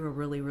were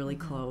really, really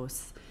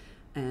close.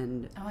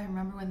 And Oh, I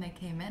remember when they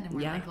came in and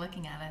we're Yeah. like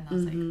looking at it and I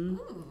was like,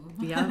 ooh.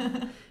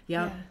 yeah.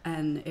 Yeah.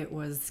 And it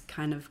was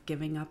kind of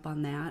giving up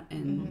on that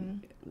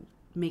and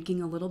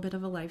making a little bit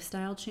of a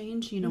lifestyle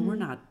change. We're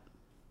not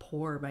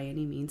poor by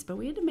any means, but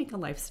we had to make a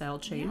lifestyle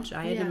change.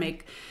 I had Yeah. to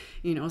make,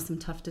 some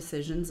tough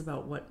decisions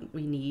about what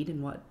we need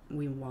and what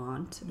we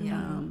want.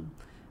 Yeah.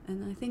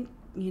 And I think,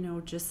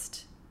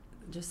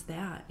 just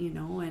that,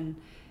 and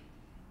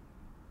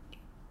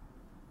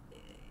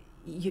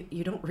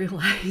you don't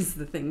realize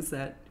the things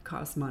that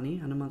cost money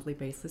on a monthly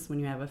basis when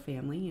you have a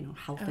family,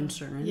 health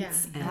insurance yeah,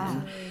 and,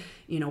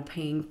 absolutely.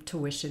 paying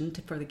tuition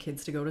for the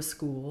kids to go to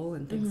school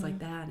and things like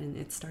that. And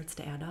it starts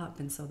to add up.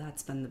 And so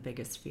that's been the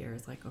biggest fear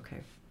is like, okay,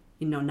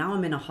 now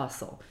I'm in a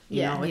hustle.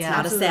 Yeah, it's yeah, not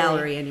absolutely. a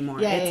salary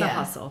anymore. Yeah, It's yeah, a yeah.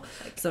 hustle.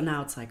 So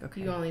now it's like,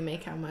 okay, You only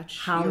make how much.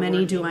 how you're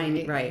many do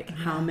working, I right?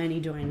 How many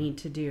do I need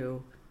to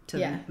do to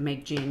Yeah.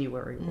 make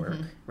January work?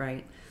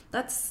 Right.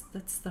 That's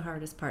the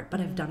hardest part.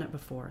 But I've done it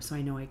before, so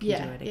I know I can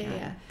Yeah, do it yeah, again.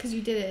 yeah. Because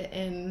you did it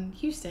in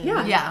Houston.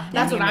 Yeah. Yeah.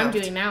 That's and what you I'm moved.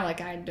 doing now.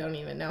 Like, I don't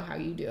even know how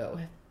you do it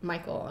with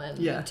Michael and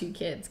Yeah. 2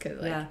 kids. Because,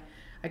 like, Yeah.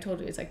 I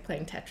told you it's like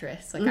playing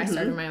Tetris. Like, I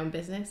started my own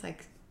business.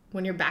 Like,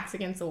 when your back's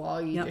against the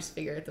wall, you Yep. just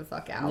figure it the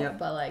fuck out. Yep.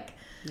 But, like,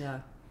 Yeah.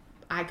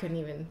 I couldn't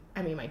even,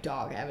 my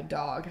dog, I have a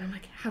dog. And I'm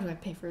like, how do I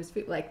pay for his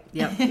food? Like,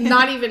 Yep.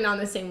 not even on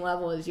the same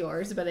level as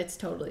yours, but it's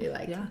totally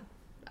like, Yeah.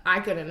 I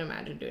couldn't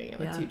imagine doing it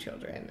with Yeah. 2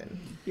 children. And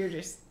you're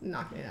just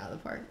knocking it out of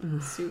the park.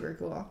 It's super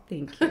cool.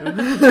 Thank you.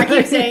 I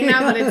keep saying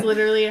that, but it's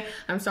literally,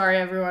 I'm sorry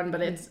everyone,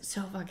 but it's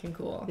so fucking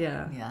cool.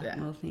 Yeah. Yeah.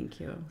 Well, thank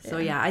you. So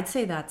Yeah. yeah, I'd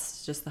say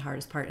that's just the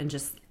hardest part, and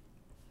just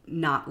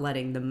not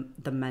letting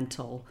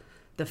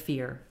the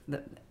fear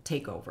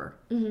take over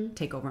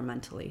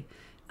mentally.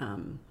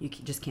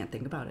 Just can't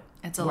think about it.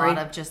 It's a Worry- lot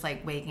of just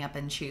like waking up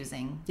and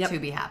choosing Yep. to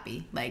be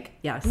happy. Like,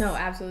 Yes. No,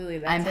 absolutely.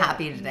 That's I'm it.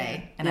 happy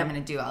today and I'm Yep.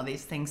 going to do all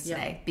these things Yep.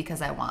 today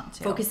because I want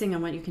to. Focusing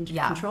on what you can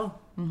Yeah. control.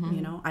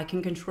 I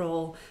can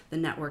control the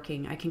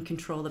networking. I can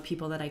control the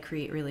people that I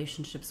create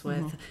relationships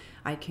with.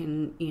 I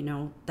can,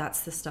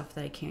 that's the stuff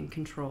that I can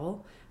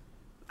control.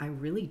 I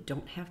really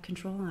don't have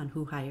control on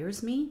who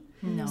hires me.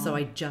 No. So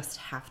I just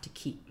have to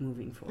keep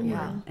moving forward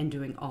Yeah. and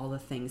doing all the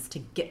things to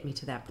get me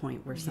to that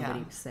point where somebody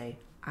Yeah. will say,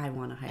 I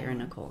want to hire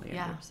Nicole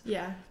Yeah. Anders.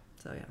 Yeah.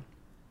 So yeah.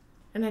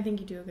 And I think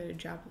you do a good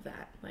job of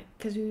that. Like,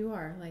 because you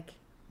are, like,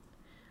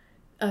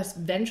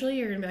 eventually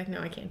you're going to be like,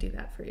 no, I can't do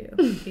that for you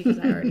because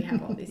I already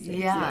have all these things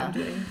Yeah. that I'm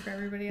doing for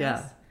everybody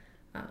else.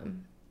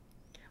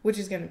 Which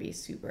is going to be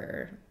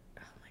super,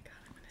 oh my God,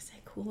 I'm going to say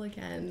cool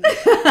again.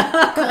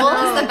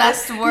 Cool is the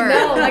best word.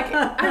 No, like,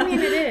 I mean,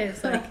 it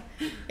is. Like,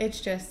 it's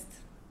just,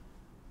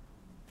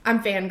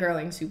 I'm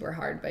fangirling super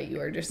hard, but you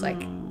are just like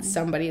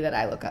somebody that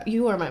I look up.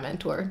 You are my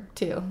mentor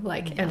too.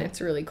 Like, and it's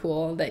really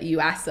cool that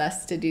you asked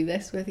us to do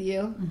this with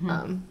you.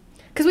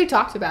 Because we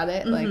talked about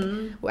it. Like,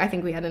 I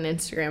think we had an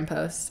Instagram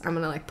post. I'm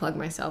going to like plug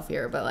myself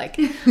here, but like,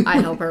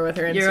 I help her with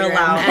her Instagram. You're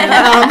allowed.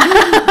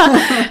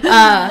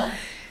 And,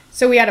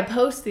 so we had a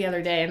post the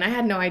other day, and I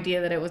had no idea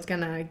that it was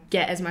going to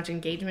get as much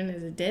engagement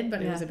as it did,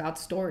 but it was about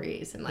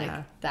stories. And like,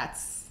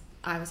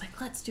 I was like,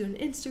 let's do an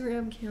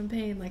Instagram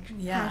campaign, like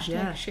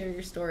hashtag share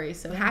your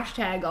stories. So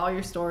hashtag all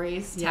your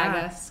stories, tag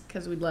us,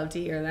 because we'd love to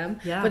hear them.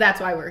 Yeah. But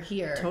that's why we're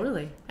here.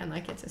 Totally. And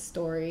like, it's a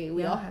story.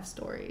 We all have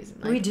stories.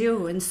 And, like, We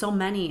do, and so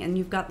many. And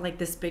you've got like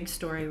this big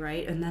story,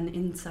 right? And then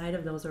inside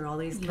of those are all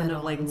these kind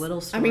of like little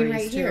I stories. mean,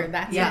 right too. here,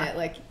 that's it.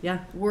 Like, Yeah.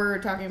 we're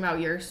talking about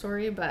your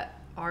story, but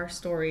our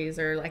stories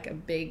are like a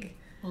big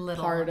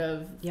Little. part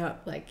of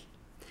Yep. like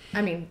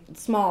I mean,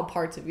 small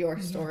parts of your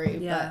story,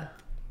 but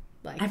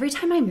like every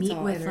time I meet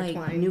with intertwined.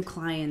 like new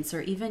clients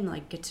or even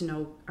like get to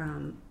know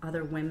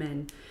other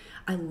women,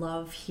 I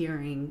love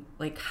hearing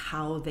like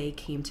how they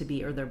came to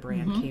be or their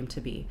brand came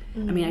to be. I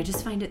mean, I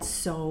just find it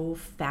so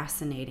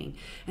fascinating.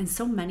 And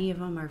so many of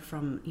them are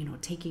from, you know,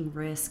 taking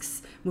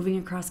risks, moving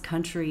across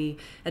country,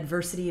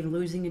 adversity of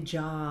losing a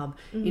job.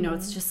 You know,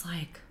 it's just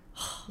like,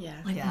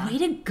 way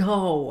to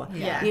go.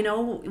 You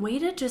know, way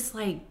to just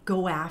like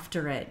go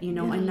after it, you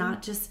know, and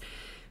not just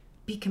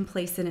be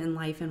complacent in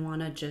life and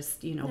want to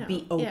just, you know,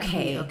 be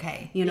okay.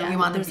 Okay. You know, you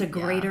want there's a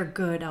greater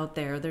good out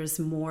there. There's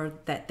more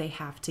that they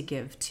have to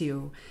give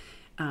to,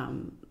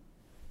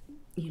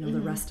 you know,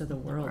 the rest of the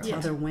world, to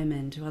other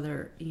women, to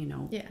other, you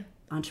know,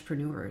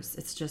 entrepreneurs.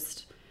 It's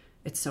just,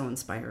 it's so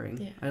inspiring.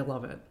 Yeah. I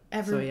love it.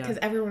 Because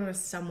everyone was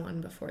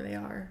someone before they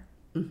are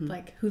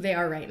like who they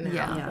are right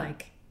now.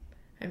 Like,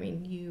 I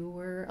mean, you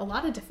were a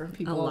lot of different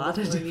people.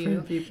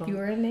 You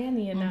were a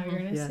nanny and now you're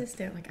an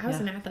assistant. Like, I was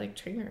an athletic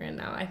trainer and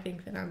now I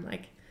think that I'm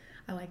like,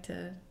 I like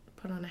to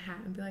put on a hat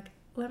and be like,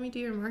 let me do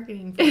your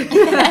marketing for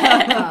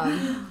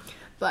you.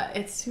 But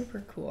it's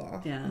super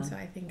cool. Yeah. And so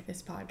I think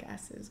this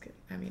podcast is good.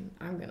 I mean,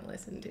 I'm going to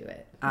listen to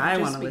it. I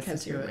want to listen to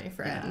it. Because you're my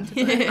friend.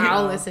 But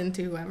I'll listen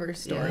to whoever's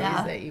stories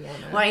that you want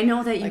to. Well, I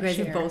know that you guys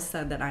have both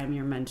said that I'm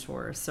your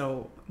mentor.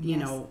 So, you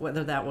know,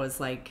 whether that was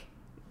like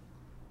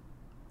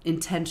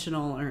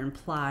intentional or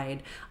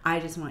implied, I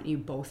just want you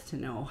both to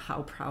know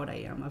how proud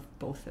I am of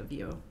both of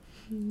you.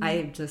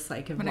 I just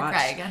like have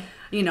watched,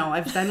 you know,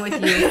 I've been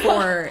with you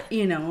for,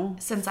 you know,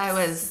 since I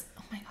was,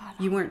 oh my God.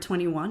 You weren't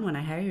 21 when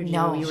I hired you.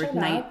 No. You were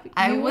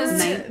I was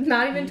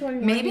not even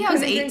 21. Maybe I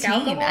was 18.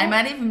 I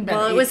might have even been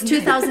 18. It was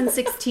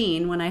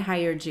 2016 when I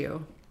hired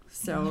you.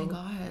 So. Oh my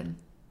God.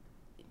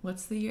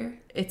 What's the year?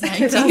 It's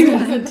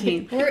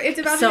 2017. It's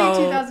about to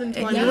be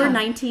 2020. You were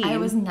 19. I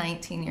was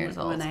 19 years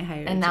old. When I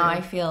hired you. And now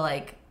I feel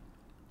like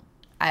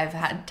I've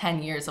had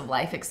 10 years of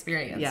life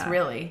experience,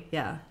 really.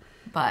 Yeah.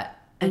 But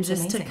and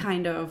just amazing. to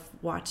kind of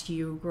watch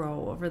you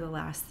grow over the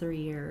last 3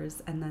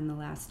 years and then the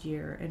last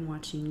year and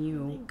watching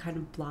you kind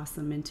of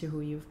blossom into who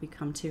you've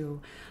become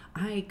too,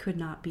 I could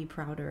not be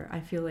prouder.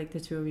 I feel like the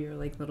two of you are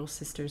like little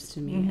sisters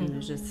to me. And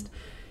it's just,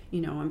 you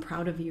know, I'm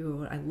proud of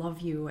you. I love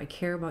you. I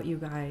care about you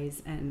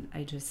guys. And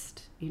I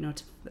just, you know,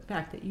 the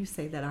fact that you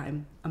say that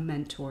I'm a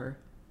mentor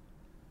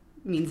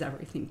means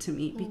everything to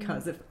me,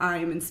 because if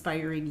I'm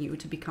inspiring you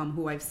to become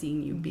who I've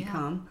seen you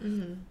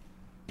become,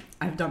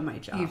 I've done my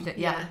job.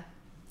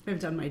 I've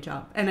done my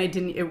job. And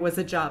it was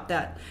a job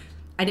that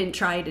I didn't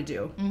try to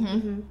do.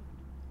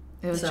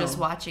 It was just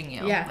watching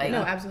you. Yeah,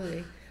 no,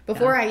 absolutely.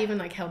 Before I even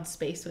like held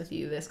space with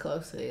you this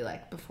closely,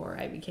 like before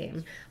I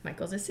became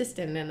Michael's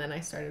assistant and then I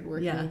started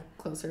working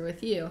closer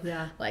with you.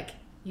 Yeah. Like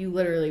you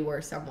literally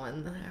were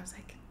someone that I was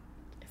like,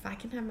 if I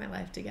can have my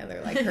life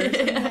together like her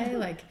someday,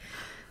 like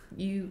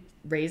you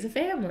raise a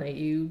family,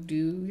 you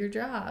do your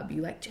job,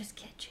 you like just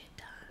get shit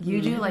done. You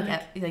do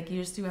like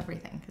you just do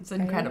everything. It's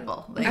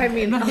incredible. Like, I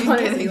mean,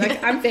 honestly,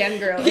 like I'm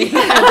fangirling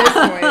at this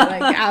point.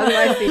 Like, how do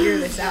I figure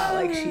this out?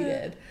 Like she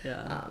did.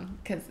 Yeah.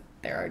 Because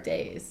there are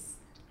days.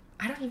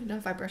 I don't even know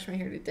if I brushed my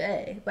hair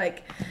today.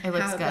 Like it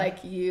looks how good.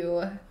 Like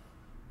you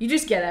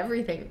just get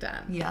everything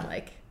done. Yeah.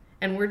 Like,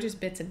 and we're just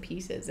bits and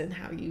pieces, and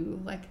how you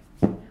like.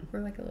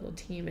 We're like a little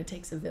team. It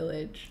takes a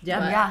village.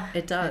 Yeah,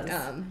 it does.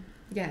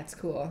 Yeah, it's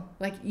cool.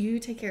 Like, you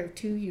take care of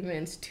 2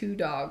 humans, 2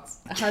 dogs,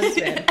 a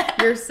husband,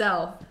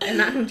 yourself, and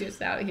I'm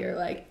just out here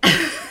like,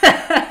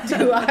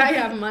 do I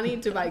have money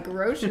to buy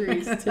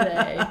groceries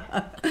today?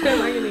 Am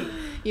I gonna,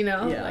 you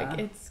know, like,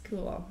 it's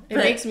cool. It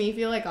makes me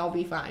feel like I'll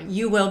be fine.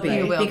 You will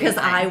be, because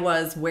I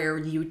was where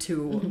you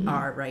two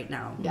are right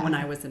now when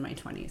I was in my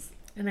 20s.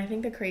 And I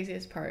think the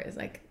craziest part is,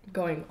 like,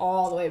 going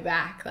all the way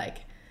back, like,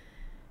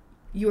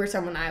 you were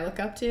someone I look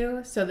up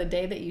to. So the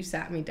day that you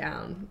sat me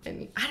down,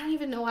 and I don't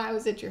even know why I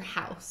was at your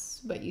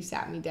house, but you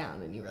sat me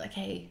down and you were like,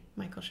 hey,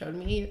 Michael showed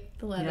me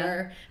the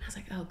letter. And I was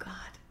like, oh God.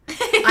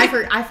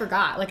 I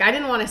forgot. Like, I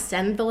didn't want to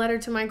send the letter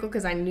to Michael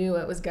because I knew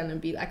it was going to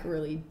be like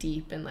really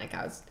deep, and like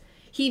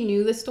he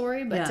knew the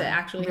story, but to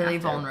actually really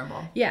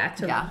vulnerable.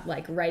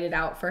 Like write it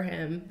out for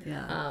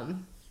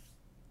him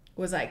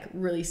was like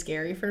really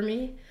scary for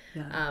me.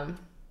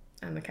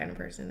 I'm the kind of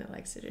person that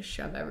likes to just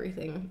shove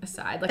everything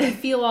aside. Like, I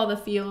feel all the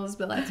feels,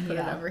 but let's put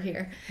it over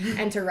here.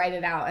 And to write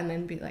it out and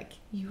then be like,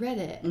 you read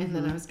it. And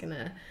then I was going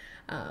to,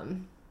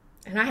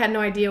 and I had no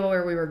idea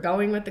where we were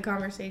going with the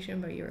conversation,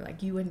 but you were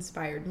like, you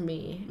inspired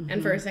me.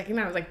 And for a second,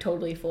 I was like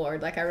totally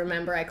floored. Like, I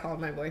remember I called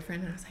my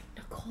boyfriend and I was like,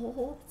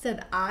 Nicole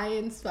said I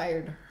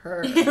inspired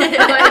her.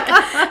 Like,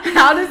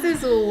 how does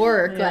this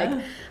work?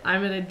 Like,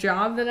 I'm in a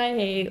job that I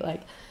hate.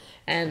 Like,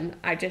 and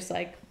I just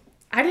like,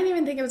 I didn't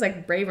even think it was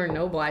like brave or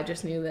noble. I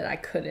just knew that I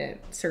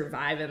couldn't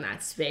survive in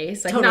that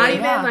space. Like, not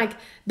even like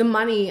the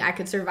money, I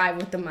could survive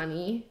with the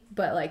money,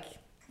 but like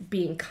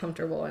being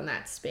comfortable in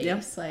that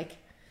space. Like,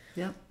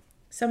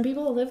 some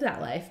people live that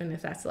life, and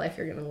if that's the life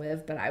you're going to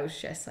live, but I was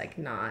just like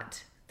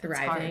not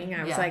thriving.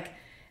 I was like,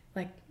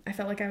 I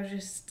felt like I was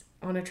just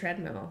on a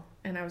treadmill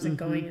and I wasn't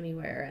going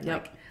anywhere. And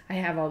like, I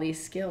have all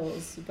these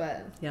skills,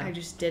 but I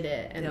just did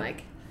it. And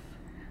like,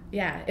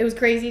 yeah, it was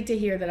crazy to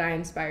hear that I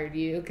inspired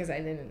you, because I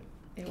didn't.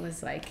 It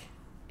was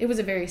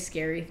a very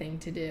scary thing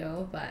to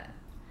do,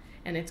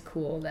 and it's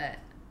cool that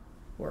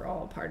we're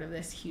all part of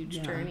this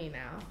huge journey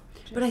now.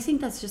 But I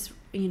think that's just,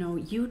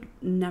 you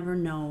never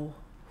know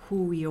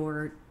who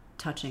you're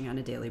touching on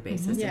a daily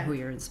basis and who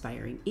you're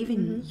inspiring.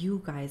 Even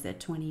you guys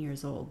at 20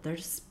 years old,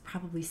 there's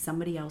probably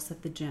somebody else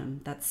at the gym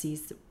that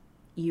sees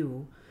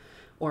you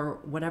or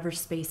whatever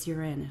space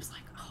you're in. It's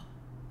like, oh,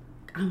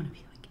 I want to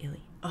be like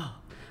Illy. Oh,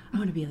 I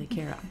want to be like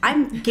Cara.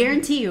 I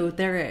guarantee you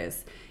there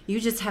is. You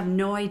just have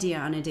no idea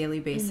on a daily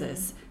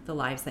basis the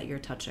lives that you're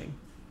touching.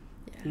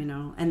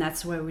 And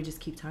that's why we just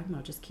keep talking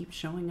about, just keep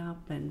showing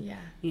up, and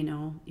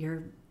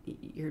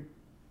you're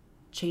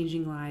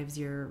changing lives,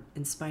 you're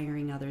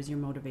inspiring others, you're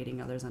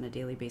motivating others on a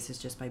daily basis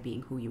just by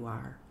being who you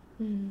are.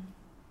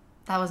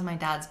 That was my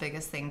dad's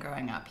biggest thing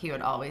growing up. He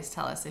would always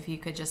tell us, if you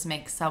could just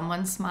make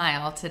someone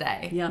smile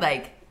today,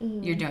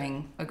 you're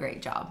doing a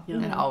great job.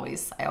 And I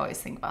always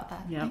think about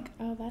that. Like,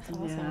 oh, that's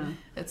awesome.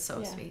 It's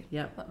so sweet.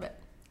 Love it.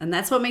 And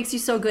that's what makes you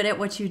so good at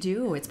what you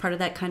do. It's part of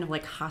that kind of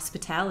like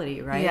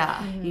hospitality, right?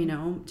 Yeah.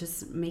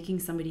 Just making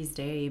somebody's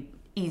day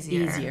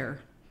easier.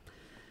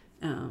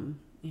 And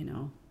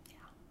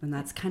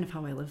that's kind of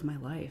how I live my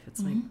life. It's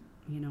like,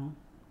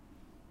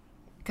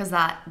 because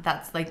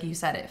that's like you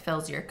said, it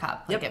fills your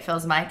cup. Like it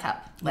fills my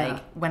cup.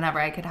 Like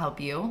whenever I could help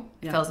you,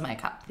 it fills my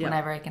cup.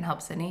 Whenever I can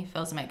help Sydney,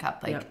 fills my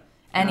cup. Like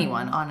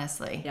anyone,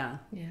 honestly. Yeah.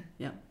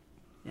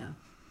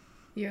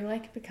 You're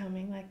like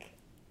becoming like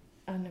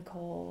a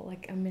Nicole,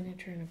 like a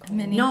miniature Nicole.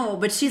 No,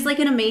 but she's like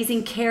an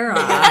amazing Cara.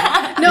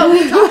 No,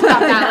 we talked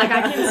about that. Like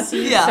I can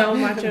see so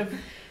much of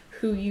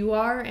who you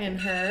are in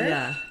her.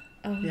 Yeah.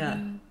 Oh,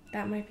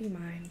 that might be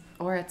mine.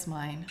 Or it's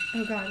mine.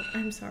 Oh God,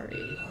 I'm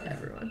sorry,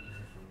 everyone.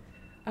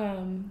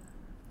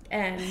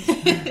 And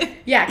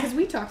because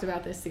we talked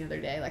about this the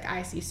other day. Like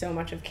I see so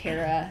much of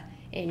Cara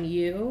in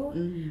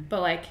you,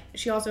 but like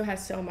she also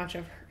has so much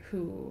of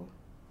who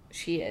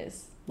she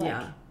is.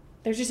 Like,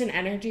 there's just an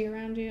energy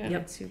around you, and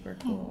it's super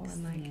cool. Thanks.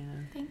 And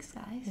like, thanks,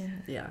 guys.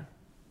 Yeah.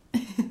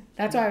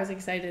 That's why I was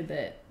excited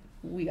that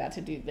we got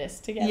to do this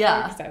together.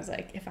 Yeah. Because I was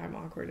like, if I'm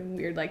awkward and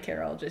weird like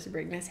Cara, I'll just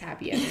bring this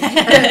happy energy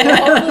and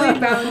hopefully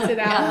balance it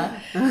out.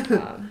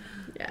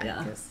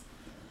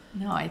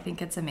 No, I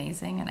think it's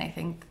amazing, and I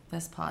think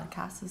this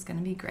podcast is going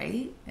to be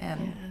great.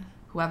 And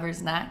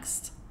whoever's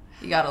next,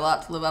 you got a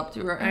lot to live up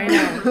to. I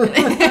know.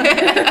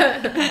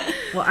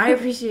 Well, I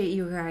appreciate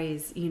you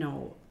guys,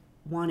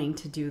 wanting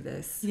to do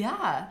this.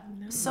 Yeah.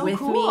 So with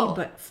cool. me,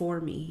 but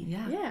for me.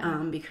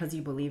 Yeah. Because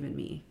you believe in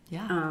me.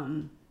 Yeah.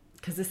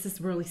 Because this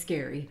is really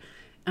scary.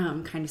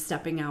 Kind of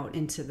stepping out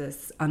into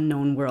this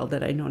unknown world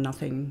that I know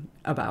nothing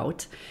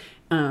about.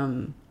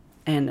 And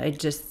I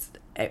just,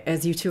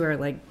 as you two are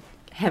like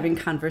having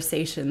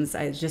conversations,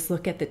 I just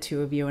look at the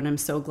two of you, and I'm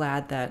so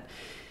glad that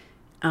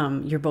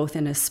you're both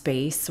in a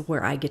space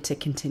where I get to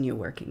continue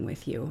working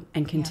with you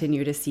and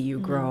continue to see you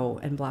grow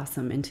and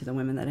blossom into the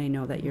women that I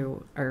know that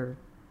you are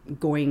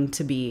going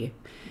to be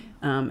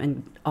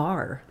and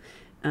are.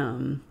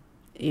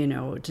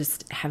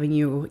 Just having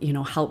you,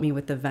 help me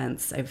with the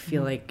events. I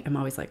feel like I'm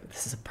always like,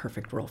 this is a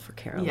perfect role for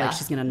Cara. Yeah. Like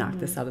she's gonna knock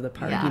this out of the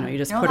park. You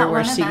just no, put her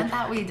where that she. Event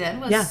that we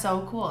did was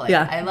so cool. Like,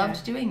 I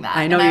loved doing that.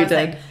 I know and you was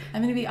did. Like,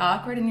 I'm gonna be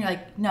awkward, and you're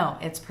like, no,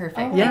 it's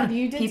perfect. Oh, like,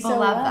 you did people so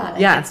love well. that.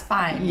 Like, it's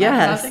fine. Yes.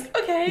 Like, I was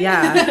like, okay.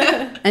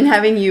 Yeah. And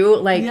having you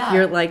like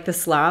you're like the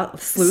sleuth,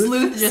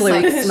 just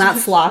like, not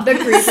sloth, the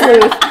creeper.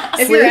 sleuth.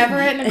 If you're ever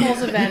at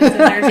Nicole's events and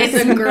there's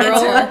just a girl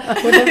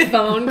with a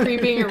phone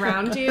creeping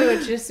around you,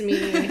 it's just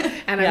me,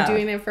 and I'm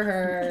doing it for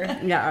her.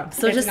 Yeah.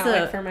 So it's just not the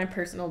like for my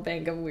personal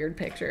bank of weird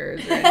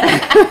pictures.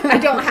 I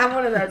don't have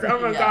one of those. Oh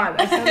my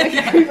God, I sound like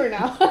a creeper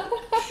now.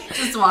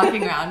 just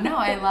walking around. No,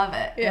 I love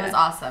it. It was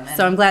awesome. And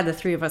so I'm glad the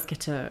three of us get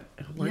to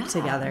work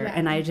together,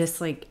 and I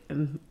just like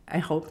I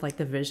hope like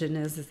the vision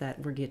is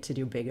that we get to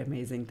do big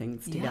amazing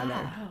things together.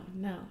 Oh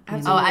no,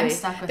 absolutely. Oh, I'm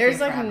stuck with There's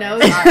you like forever. no.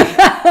 Sorry.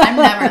 I'm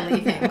never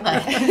leaving.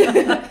 Like,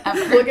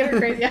 ever. Look at her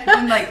crazy.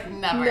 I'm like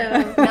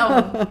never.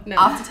 No.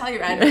 Off to tell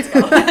your end. Let's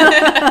go.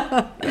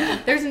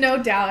 There's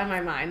no doubt in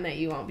my mind that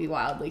you won't be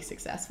wildly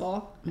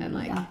successful, and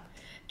like.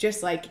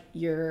 Just like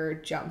your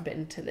jump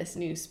into this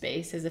new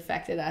space has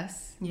affected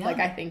us. Yeah. Like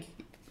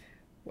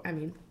I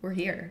mean, we're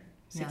here,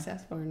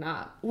 successful or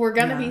not. We're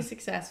gonna be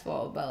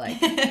successful, but like,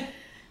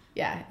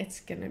 it's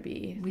gonna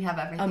be. We have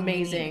everything.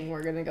 Amazing.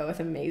 We're gonna go with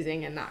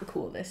amazing and not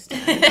cool this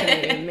time. It's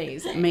gonna be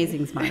amazing.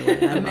 Amazing's my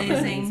word.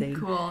 Amazing,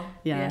 cool.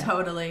 Yeah,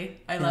 totally.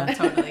 I love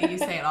totally. You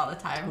say it all the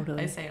time.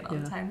 Totally. I say it all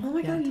the time. Oh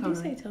my God, you do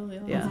say totally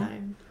all the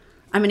time.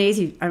 I'm an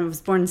 80s. I was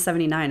born in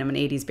 '79. I'm an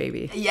 80s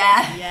baby.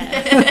 Yeah.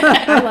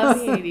 Yes. I love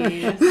the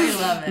 80s. I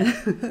love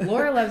it.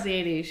 Laura loves the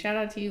 80s. Shout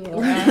out to you,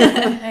 Laura.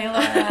 Hey,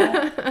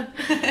 Laura.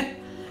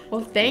 Well,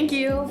 thank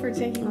you for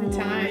taking the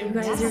time. You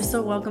guys, you're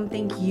so welcome.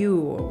 Thank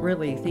you.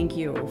 Really, thank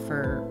you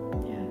for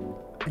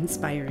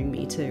inspiring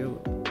me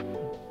to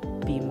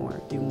be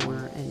more, do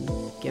more, and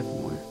give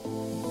more.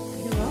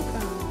 You're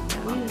welcome.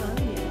 We love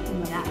you. We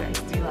love you guys.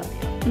 We love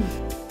you.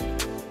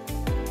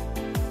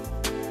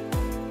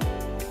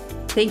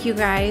 Thank you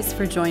guys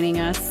for joining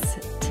us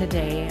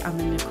today on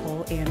the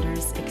Nicole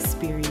Anders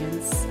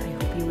experience. I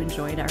hope you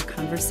enjoyed our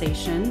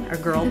conversation, our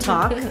girl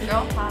talk.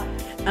 Girl talk.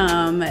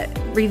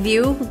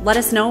 Review, let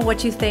us know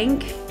what you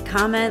think.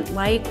 Comment,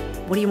 like,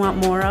 what do you want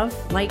more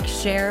of? Like,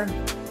 share,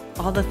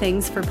 all the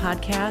things for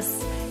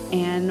podcasts.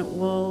 And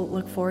we'll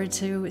look forward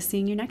to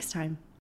seeing you next time.